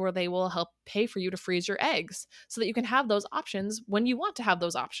company where they will help pay for you to freeze your eggs so that you can have those options when you want to have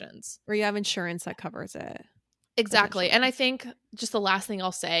those options. Or you have insurance that covers it. Exactly. And I think just the last thing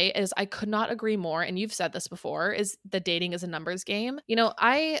I'll say is I could not agree more. And you've said this before, is that dating is a numbers game.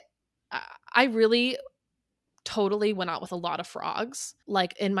 I really totally went out with a lot of frogs,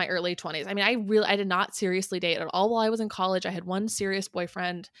 like in my early 20s. I mean, I did not seriously date at all while I was in college. I had one serious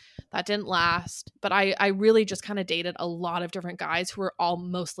boyfriend that didn't last, but I really just kind of dated a lot of different guys who were all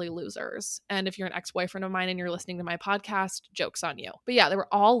mostly losers. And if you're an ex-boyfriend of mine and you're listening to my podcast, joke's on you. But yeah, they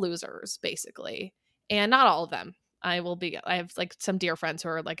were all losers basically. And not all of them. I have like some dear friends who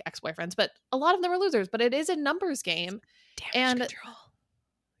are like ex-boyfriends, but a lot of them are losers. But it is a numbers game. Damage control.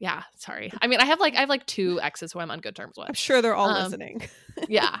 Yeah, sorry. I mean, I have like 2 exes who I'm on good terms with. I'm sure they're all listening.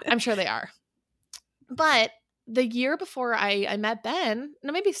 Yeah, I'm sure they are. But the year before I met Ben,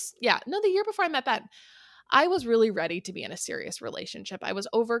 the year before I met Ben, I was really ready to be in a serious relationship. I was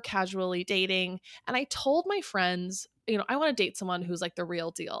over casually dating, and I told my friends, I want to date someone who's like the real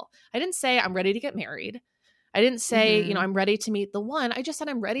deal. I didn't say I'm ready to get married. I didn't say, I'm ready to meet the one. I just said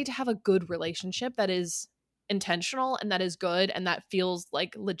I'm ready to have a good relationship that is intentional and that is good and that feels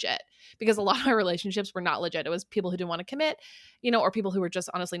like legit, because a lot of my relationships were not legit. It was people who didn't want to commit, or people who were just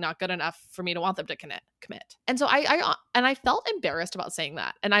honestly not good enough for me to want them to commit. And so I felt embarrassed about saying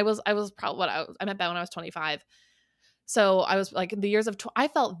that. And I met Ben when I was 25. So I was like the years of I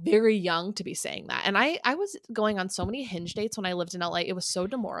felt very young to be saying that. And I was going on so many Hinge dates when I lived in LA. It was so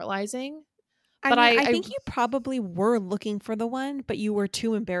demoralizing. I But mean, I think you probably were looking for the one, but you were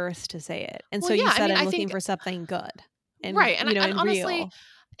too embarrassed to say it. And Well, so you yeah, I said, mean, I'm I looking think for something good. And, right. And, you know, and and honestly, real.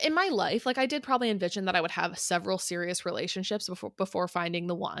 in my life, like I did probably envision that I would have several serious relationships before finding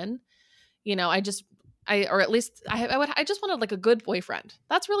the one. You know, I just or at least I just wanted like a good boyfriend.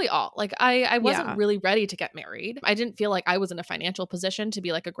 That's really all. Like I wasn't Yeah. really ready to get married. I didn't feel like I was in a financial position to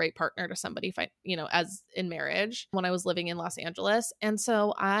be like a great partner to somebody, you know, as in marriage when I was living in Los Angeles. And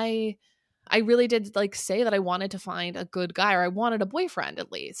so I really did like say that I wanted to find a good guy, or I wanted a boyfriend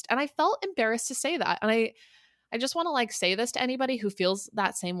at least. And I felt embarrassed to say that. And I just want to like say this to anybody who feels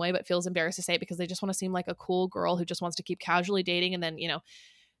that same way but feels embarrassed to say it because they just want to seem like a cool girl who just wants to keep casually dating and then, you know,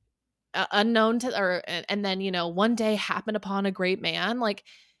 unknown to, or and then, you know, one day happen upon a great man. Like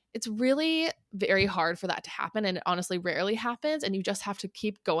it's really very hard for that to happen, and it honestly rarely happens, and you just have to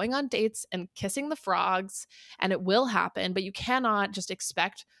keep going on dates and kissing the frogs, and it will happen, but you cannot just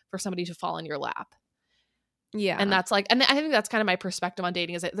expect for somebody to fall in your lap. Yeah. And that's like, and I think that's kind of my perspective on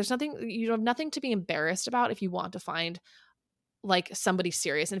dating, is that there's nothing, you have nothing to be embarrassed about if you want to find like somebody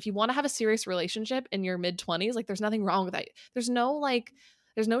serious. And if you want to have a serious relationship in your mid-20s, like there's nothing wrong with that. There's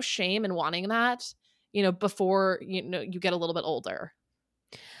no shame in wanting that, you know, before, you know, you get a little bit older.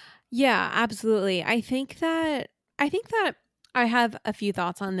 Yeah, absolutely. I think that I have a few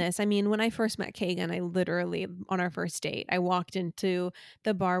thoughts on this. I mean, when I first met Kagan, I literally, on our first date, I walked into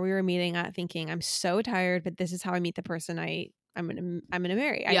the bar we were meeting at thinking, I'm so tired, but this is how I meet the person I'm gonna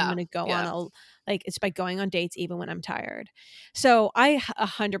marry. I'm Yeah, gonna go yeah. on it's by going on dates even when I'm tired. So I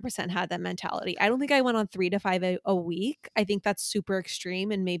 100% had that mentality. I don't think I went on 3 to 5 a week. I think that's super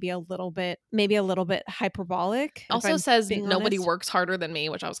extreme and maybe a little bit hyperbolic. if Also I'm says being nobody honest. works harder than me,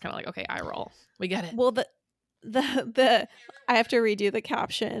 which I was kind of like, okay, I roll. We get it. Well, the I have to redo the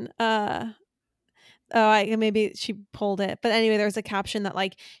caption. Maybe she pulled it, but anyway, there was a caption that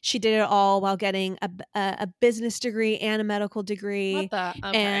like she did it all while getting a business degree and a medical degree. What the?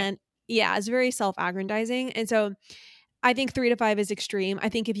 Okay. And yeah, it's very self-aggrandizing. And so I think 3 to 5 is extreme. I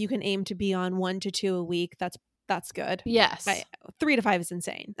think if you can aim to be on 1 to 2 a week, that's good. Yes. 3 to 5 is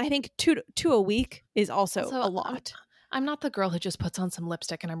insane. I think two a week is also a lot. I'm not the girl who just puts on some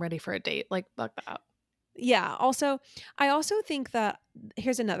lipstick and I'm ready for a date. Like, fuck that. Yeah. Also, I also think that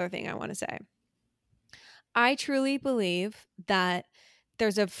here's another thing I want to say. I truly believe that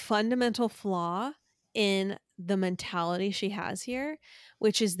there's a fundamental flaw in the mentality she has here,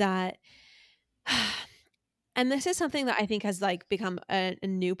 which is that, and this is something that I think has like become a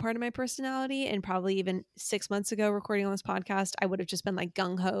new part of my personality. And probably even 6 months ago, recording on this podcast, I would have just been like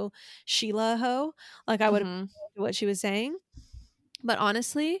gung ho, Sheila ho, like I would have what she was saying. But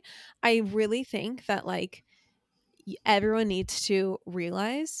honestly, I really think that like everyone needs to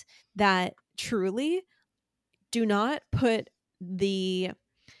realize that truly do not put the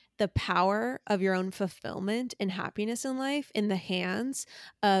power of your own fulfillment and happiness in life in the hands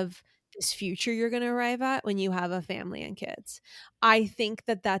of this future you're going to arrive at when you have a family and kids. I think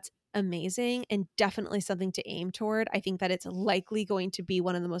that that's amazing and definitely something to aim toward. I think that it's likely going to be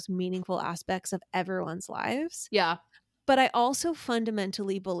one of the most meaningful aspects of everyone's lives. Yeah. But I also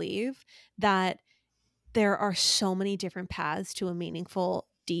fundamentally believe that there are so many different paths to a meaningful,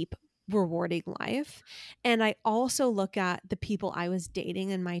 deep, rewarding life. And I also look at the people I was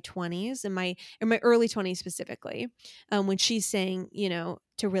dating in my 20s, in my early 20s specifically, when she's saying, you know,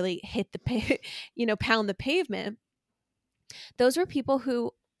 to really hit the pound the pavement. Those were people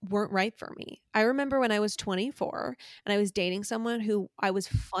who weren't right for me. I remember when I was 24 and I was dating someone who I was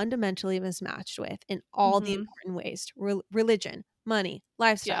fundamentally mismatched with in all the important ways: religion, money,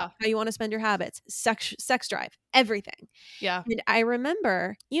 lifestyle, how you want to spend your habits, sex drive, everything. Yeah. And I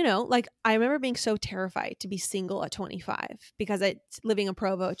remember, you know, like I remember being so terrified to be single at 25 because living in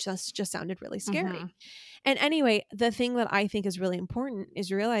Provo just sounded really scary. And anyway, the thing that I think is really important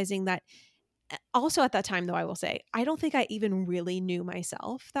is realizing that also at that time, though, I will say, I don't think I even really knew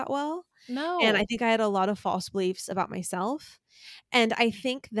myself that well. No. And I think I had a lot of false beliefs about myself. And I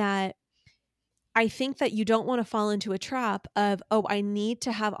think that you don't want to fall into a trap of, oh, I need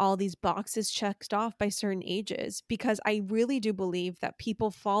to have all these boxes checked off by certain ages, because I really do believe that people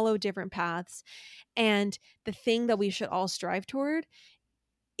follow different paths. And the thing that we should all strive toward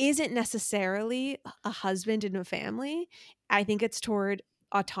isn't necessarily a husband and a family. I think it's toward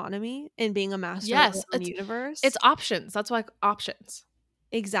autonomy and being a master of your own universe. It's options. That's why options.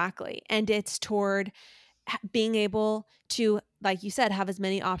 Exactly. And it's toward being able to, like you said, have as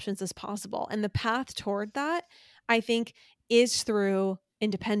many options as possible. And the path toward that, I think, is through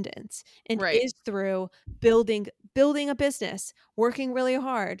independence, and Right. is through building a business, working really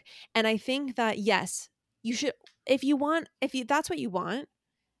hard. And I think that yes, you should, if that's what you want,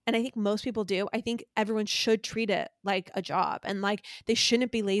 and I think most people do, I think everyone should treat it like a job, and like they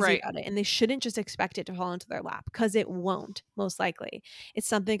shouldn't be lazy Right. about it, and they shouldn't just expect it to fall into their lap, because it won't. Most likely it's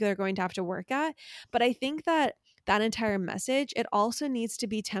something they're going to have to work at. But I think that entire message, it also needs to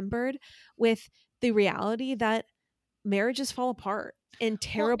be tempered with the reality that marriages fall apart and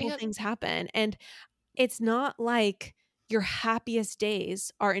terrible and things happen. And it's not like your happiest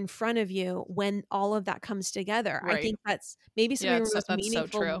days are in front of you when all of that comes together. I Right. think that's maybe some Yeah, of your most that's so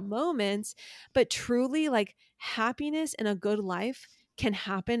meaningful true. moments, but truly, like, happiness and a good life can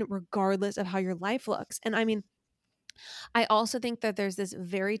happen regardless of how your life looks. And I mean, I also think that there's this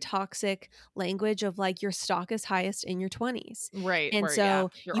very toxic language of like your stock is highest in your 20s. Right. And Where, yeah,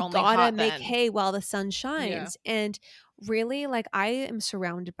 so you're you only gotta hot make then. hay while the sun Yeah. shines. And really, like, I am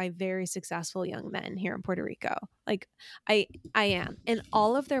surrounded by very successful young men here in Puerto Rico. Like, I am. And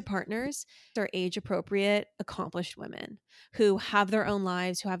all of their partners are age appropriate, accomplished women who have their own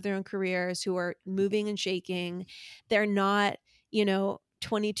lives, who have their own careers, who are moving and shaking. They're not,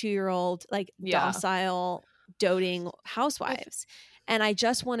 22-year-old, like, Yeah. docile, doting housewives. And I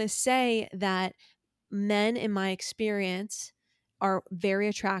just want to say that men, in my experience, are very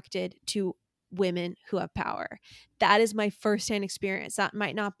attracted to women who have power. That is my firsthand experience. That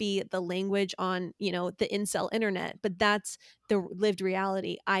might not be the language on, the incel internet, but that's the lived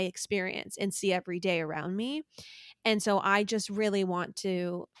reality I experience and see every day around me. And so I just really want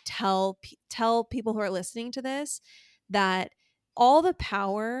to tell people who are listening to this that all the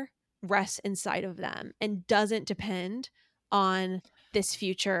power rests inside of them and doesn't depend on this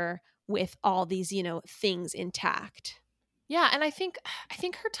future with all these, things intact. Yeah, and I think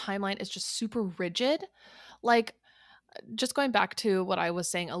her timeline is just super rigid. Like, just going back to what I was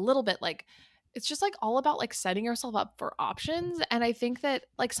saying a little bit, like, it's just like all about like setting yourself up for options. And I think that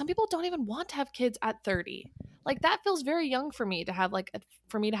like some people don't even want to have kids at 30. Like, that feels very young for me to have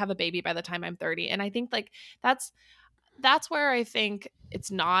a baby by the time I'm 30. And I think like that's where I think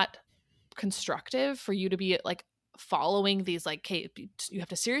it's not constructive for you to be like following these like, okay, you have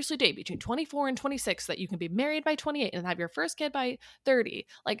to seriously date between 24 and 26 so that you can be married by 28 and have your first kid by 30.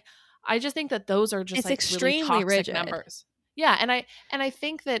 Like, I just think that those are just It's like extremely really toxic rigid. numbers. Yeah, and I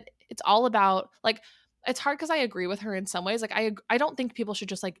think that it's all about like, it's hard because I agree with her in some ways. Like, I don't think people should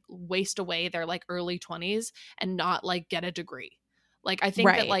just like waste away their like early 20s and not like get a degree. Like, I think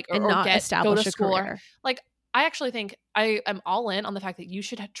that like and or not go establish to a school. career. Like, I actually think I am all in on the fact that you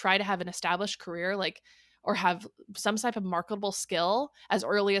should try to have an established career, like, or have some type of marketable skill as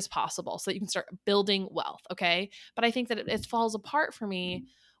early as possible so that you can start building wealth. Okay. But I think that it falls apart for me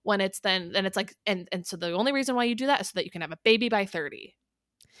when it's then it's like, and so the only reason why you do that is so that you can have a baby by 30.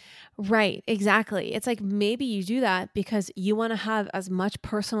 Right, exactly. It's like maybe you do that because you want to have as much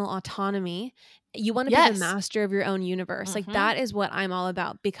personal autonomy. You want to be the master of your own universe. Like, that is what I'm all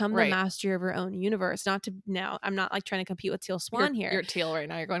about. Become the master of your own universe. I'm not like trying to compete with Teal Swan here. You're teal right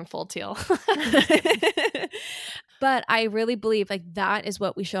now. You're going full teal. But I really believe like that is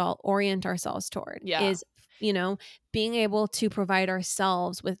what we should all orient ourselves toward. Yeah. Is, being able to provide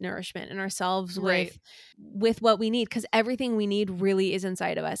ourselves with nourishment and ourselves with what we need, because everything we need really is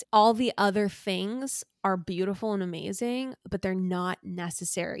inside of us. All the other things are beautiful and amazing, but they're not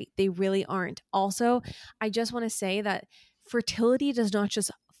necessary. They really aren't. Also, I just want to say that fertility does not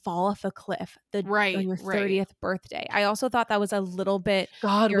just fall off a cliff on your 30th birthday. I also thought that was a little bit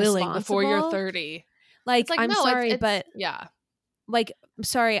God willing before you're 30. Like, I'm sorry, but yeah. Like,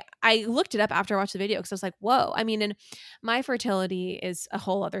 sorry, I looked it up after I watched the video because I was like, whoa. I mean, and my fertility is a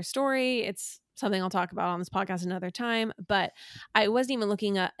whole other story. It's something I'll talk about on this podcast another time. But I wasn't even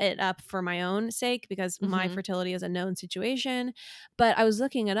looking it up for my own sake because my fertility is a known situation. But I was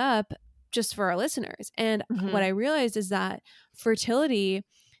looking it up just for our listeners. And what I realized is that fertility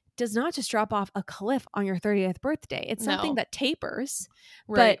does not just drop off a cliff on your 30th birthday. It's something that tapers.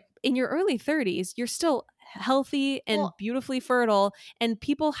 But in your early 30s, you're still healthy and beautifully fertile, and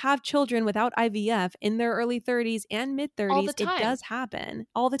people have children without IVF in their early 30s and mid 30s. It does happen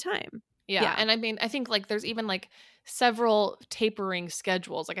all the time. Yeah. And I mean, I think like there's even like several tapering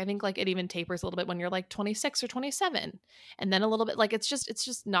schedules. Like, I think like it even tapers a little bit when you're like 26 or 27, and then a little bit like it's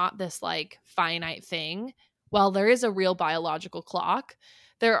just not this like finite thing. While there is a real biological clock,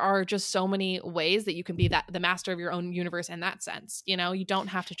 there are just so many ways that you can be the master of your own universe in that sense. You don't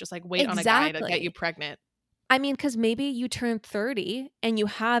have to just like wait on a guy to get you pregnant. I mean, because maybe you turn 30 and you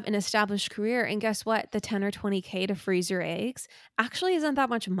have an established career, and guess what? The 10 or 20K to freeze your eggs actually isn't that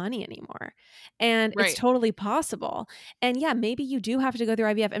much money anymore. And it's Right. totally possible. And yeah, maybe you do have to go through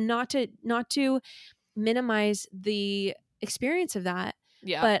IVF, and not to minimize the experience of that.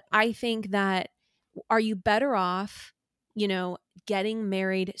 Yeah. But I think that, are you better off, getting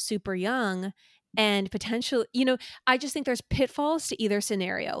married super young and potentially, I just think there's pitfalls to either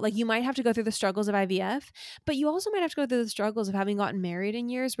scenario. Like, you might have to go through the struggles of IVF, but you also might have to go through the struggles of having gotten married in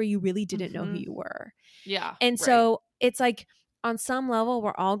years where you really didn't know who you were. Yeah. And right. so it's like, on some level,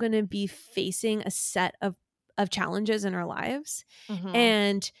 we're all going to be facing a set of challenges in our lives.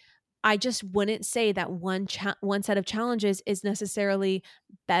 And I just wouldn't say that one set of challenges is necessarily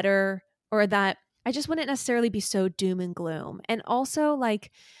better, or that I just wouldn't necessarily be so doom and gloom. And also,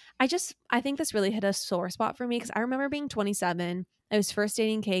 like, I think this really hit a sore spot for me, because I remember being 27. I was first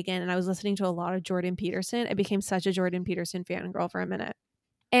dating Kagan, and I was listening to a lot of Jordan Peterson. I became such a Jordan Peterson fangirl for a minute.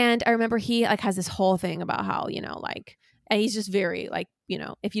 And I remember he like has this whole thing about how, and he's just very like,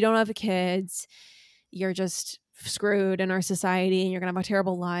 if you don't have kids, you're just screwed in our society and you're gonna have a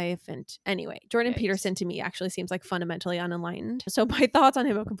terrible life. And anyway, Jordan Peterson to me actually seems like fundamentally unenlightened, so my thoughts on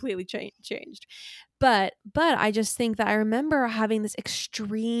him have completely changed. But I just think that I remember having this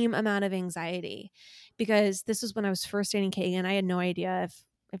extreme amount of anxiety, because this was when I was first dating Kagan. I had no idea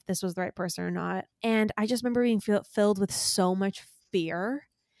if this was the right person or not, and I just remember being filled with so much fear.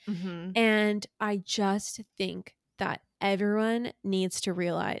 And I just think that everyone needs to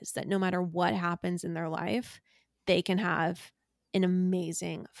realize that no matter what happens in their life, they can have an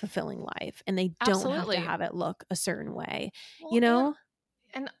amazing, fulfilling life, and they don't have to have it look a certain way,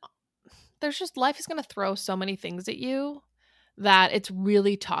 And there's just, life is going to throw so many things at you that it's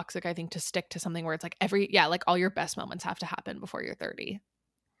really toxic, I think, to stick to something where it's like like all your best moments have to happen before you're 30.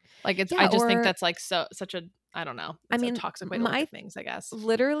 Like, it's, I just think that's like such a, I don't know. It's a toxic way to look at things, I guess.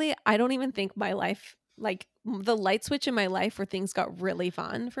 Literally, I don't even think my life, like the light switch in my life where things got really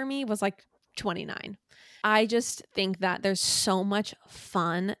fun for me was like 29. I just think that there's so much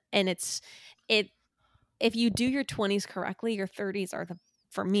fun, and if you do your 20s correctly, your 30s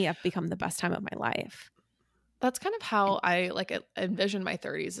for me, have become the best time of my life. That's kind of how I like envision my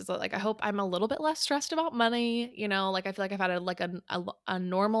 30s, is that like, I hope I'm a little bit less stressed about money. Like, I feel like I've had a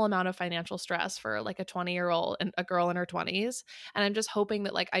normal amount of financial stress for like a 20-year-old and a girl in her 20s. And I'm just hoping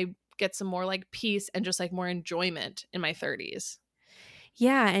that like I get some more like peace and just like more enjoyment in my 30s.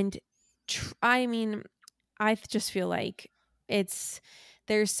 Yeah. And I mean, I just feel like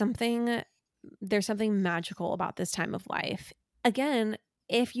there's something magical about this time of life. Again,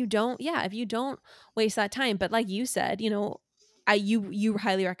 if you don't waste that time. But like you said, you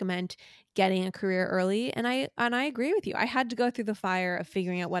highly recommend getting a career early. And I agree with you. I had to go through the fire of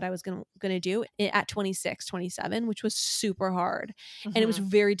figuring out what I was going to do at 26, 27, which was super hard. And it was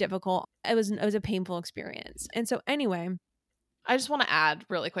very difficult. It was a painful experience. And so anyway, I just want to add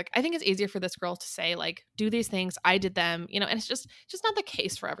really quick, I think it's easier for this girl to say like, do these things, I did them, and it's just not the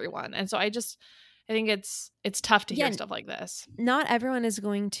case for everyone. And so I think it's tough to hear stuff like this. Not everyone is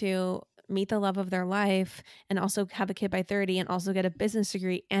going to meet the love of their life and also have a kid by 30 and also get a business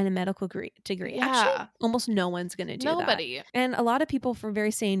degree and a medical degree. Yeah. Actually, almost no one's going to do that. And a lot of people, for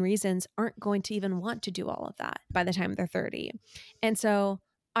very sane reasons, aren't going to even want to do all of that by the time they're 30. And so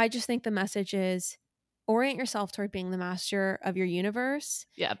I just think the message is, orient yourself toward being the master of your universe,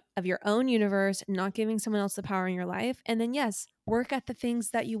 of your own universe, not giving someone else the power in your life. And then, yes, work at the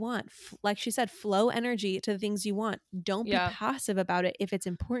things that you want. Like she said, flow energy to the things you want. Don't be passive about it if it's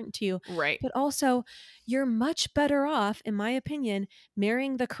important to you. Right. But also, you're much better off, in my opinion,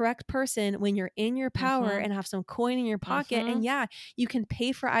 marrying the correct person when you're in your power and have some coin in your pocket. And you can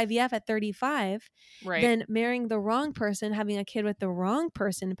pay for IVF at 35 than marrying the wrong person, having a kid with the wrong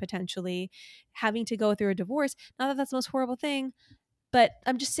person, potentially having to go through a divorce. Not that that's the most horrible thing, but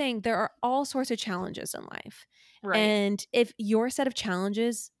I'm just saying there are all sorts of challenges in life. Right. And if your set of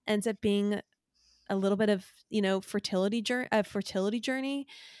challenges ends up being a little bit of, fertility journey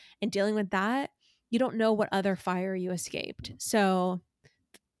and dealing with that, you don't know what other fire you escaped. So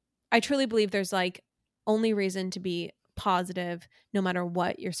I truly believe there's like only reason to be positive no matter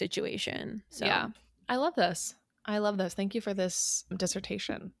what your situation. So yeah, I love this. Thank you for this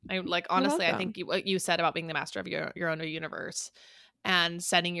dissertation. Honestly, I think what you said about being the master of your own universe and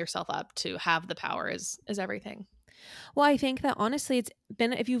setting yourself up to have the power is everything. Well, I think that honestly, it's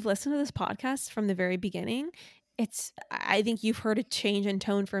been, if you've listened to this podcast from the very beginning, I think you've heard a change in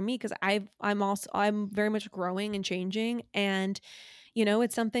tone for me, because I'm very much growing and changing, and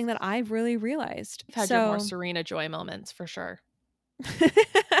it's something that I've really realized. You've had your more Serena Joy moments for sure.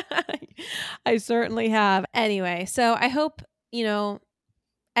 I certainly have. Anyway, so I hope,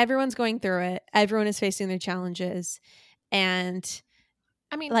 everyone's going through it. Everyone is facing their challenges. And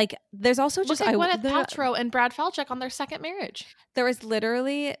I mean, like, there's also just Gwyneth Paltrow and Brad Falchuk on their second marriage. There was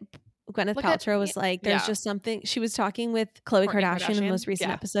literally Gwyneth Paltrow was like, there's just something. She was talking with Khloe Kardashian in the most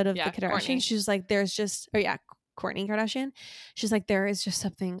recent episode of The Kardashians. She's like, Kourtney Kardashian. She's like, there is just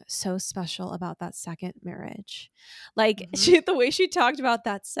something so special about that second marriage. Like the way she talked about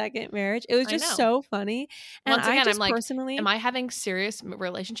that second marriage, it was just so funny. And once again, I'm like, personally, am I having serious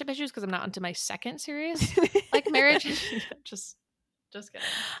relationship issues because I'm not into my second serious marriage? Just kidding.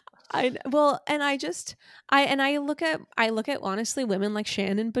 I look at honestly women like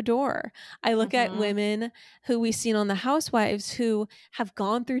Shannon Bedore. I look at women who we've seen on The Housewives who have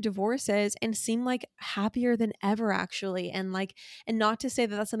gone through divorces and seem like happier than ever, actually. And not to say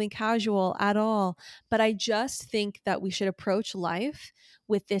that that's something casual at all, but I just think that we should approach life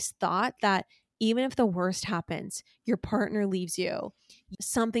with this thought that even if the worst happens, your partner leaves you,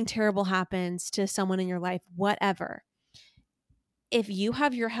 something terrible happens to someone in your life, whatever. If you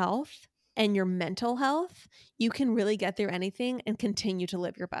have your health and your mental health, you can really get through anything and continue to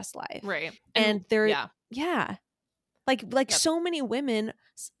live your best life. Right. And so many women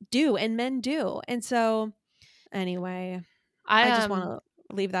do and men do. And so anyway, I just want to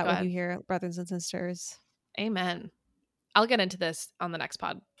leave that with you here, brothers and sisters. Amen. I'll get into this on the next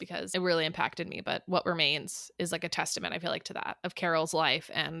pod because it really impacted me. But What Remains is like a testament, I feel like, to that, of Carol's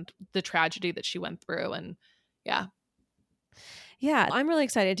life and the tragedy that she went through. And yeah, I'm really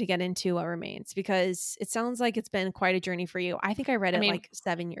excited to get into What Remains because it sounds like it's been quite a journey for you. I think I read it like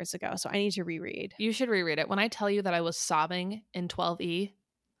 7 years ago, so I need to reread. You should reread it. When I tell you that I was sobbing in 12E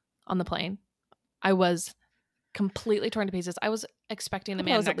on the plane, I was completely torn to pieces. I was expecting the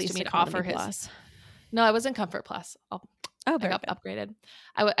man next to me to offer his... No, I was in Comfort Plus. I got upgraded.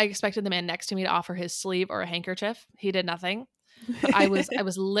 I expected the man next to me to offer his sleeve or a handkerchief. He did nothing. But I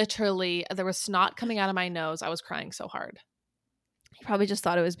was literally, there was snot coming out of my nose. I was crying so hard. You probably just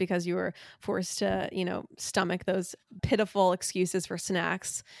thought it was because you were forced to, stomach those pitiful excuses for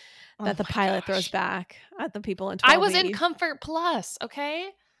snacks that the pilot throws back at the people in 12E. I was in Comfort Plus, okay?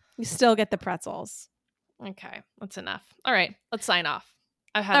 You still get the pretzels. Okay, that's enough. All right, let's sign off.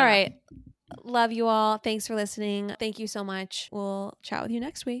 All right. Love you all. Thanks for listening. Thank you so much. We'll chat with you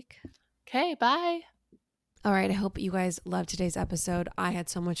next week. Okay, bye. All right, I hope you guys loved today's episode. I had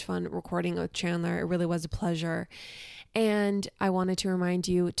so much fun recording with Chandler. It really was a pleasure. And I wanted to remind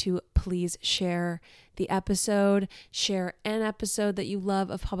you to please share the episode, share an episode that you love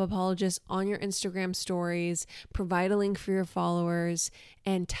of Popapologists on your Instagram stories, provide a link for your followers,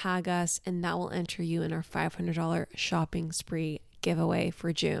 and tag us, and that will enter you in our $500 shopping spree giveaway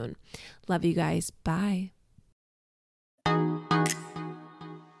for June. Love you guys. Bye.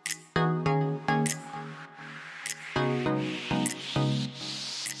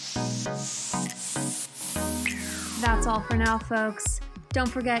 That's all for now, folks. Don't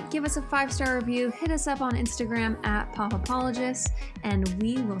forget, give us a 5-star review, hit us up on Instagram at Popapologists, and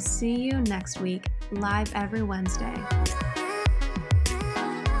we will see you next week, live every Wednesday.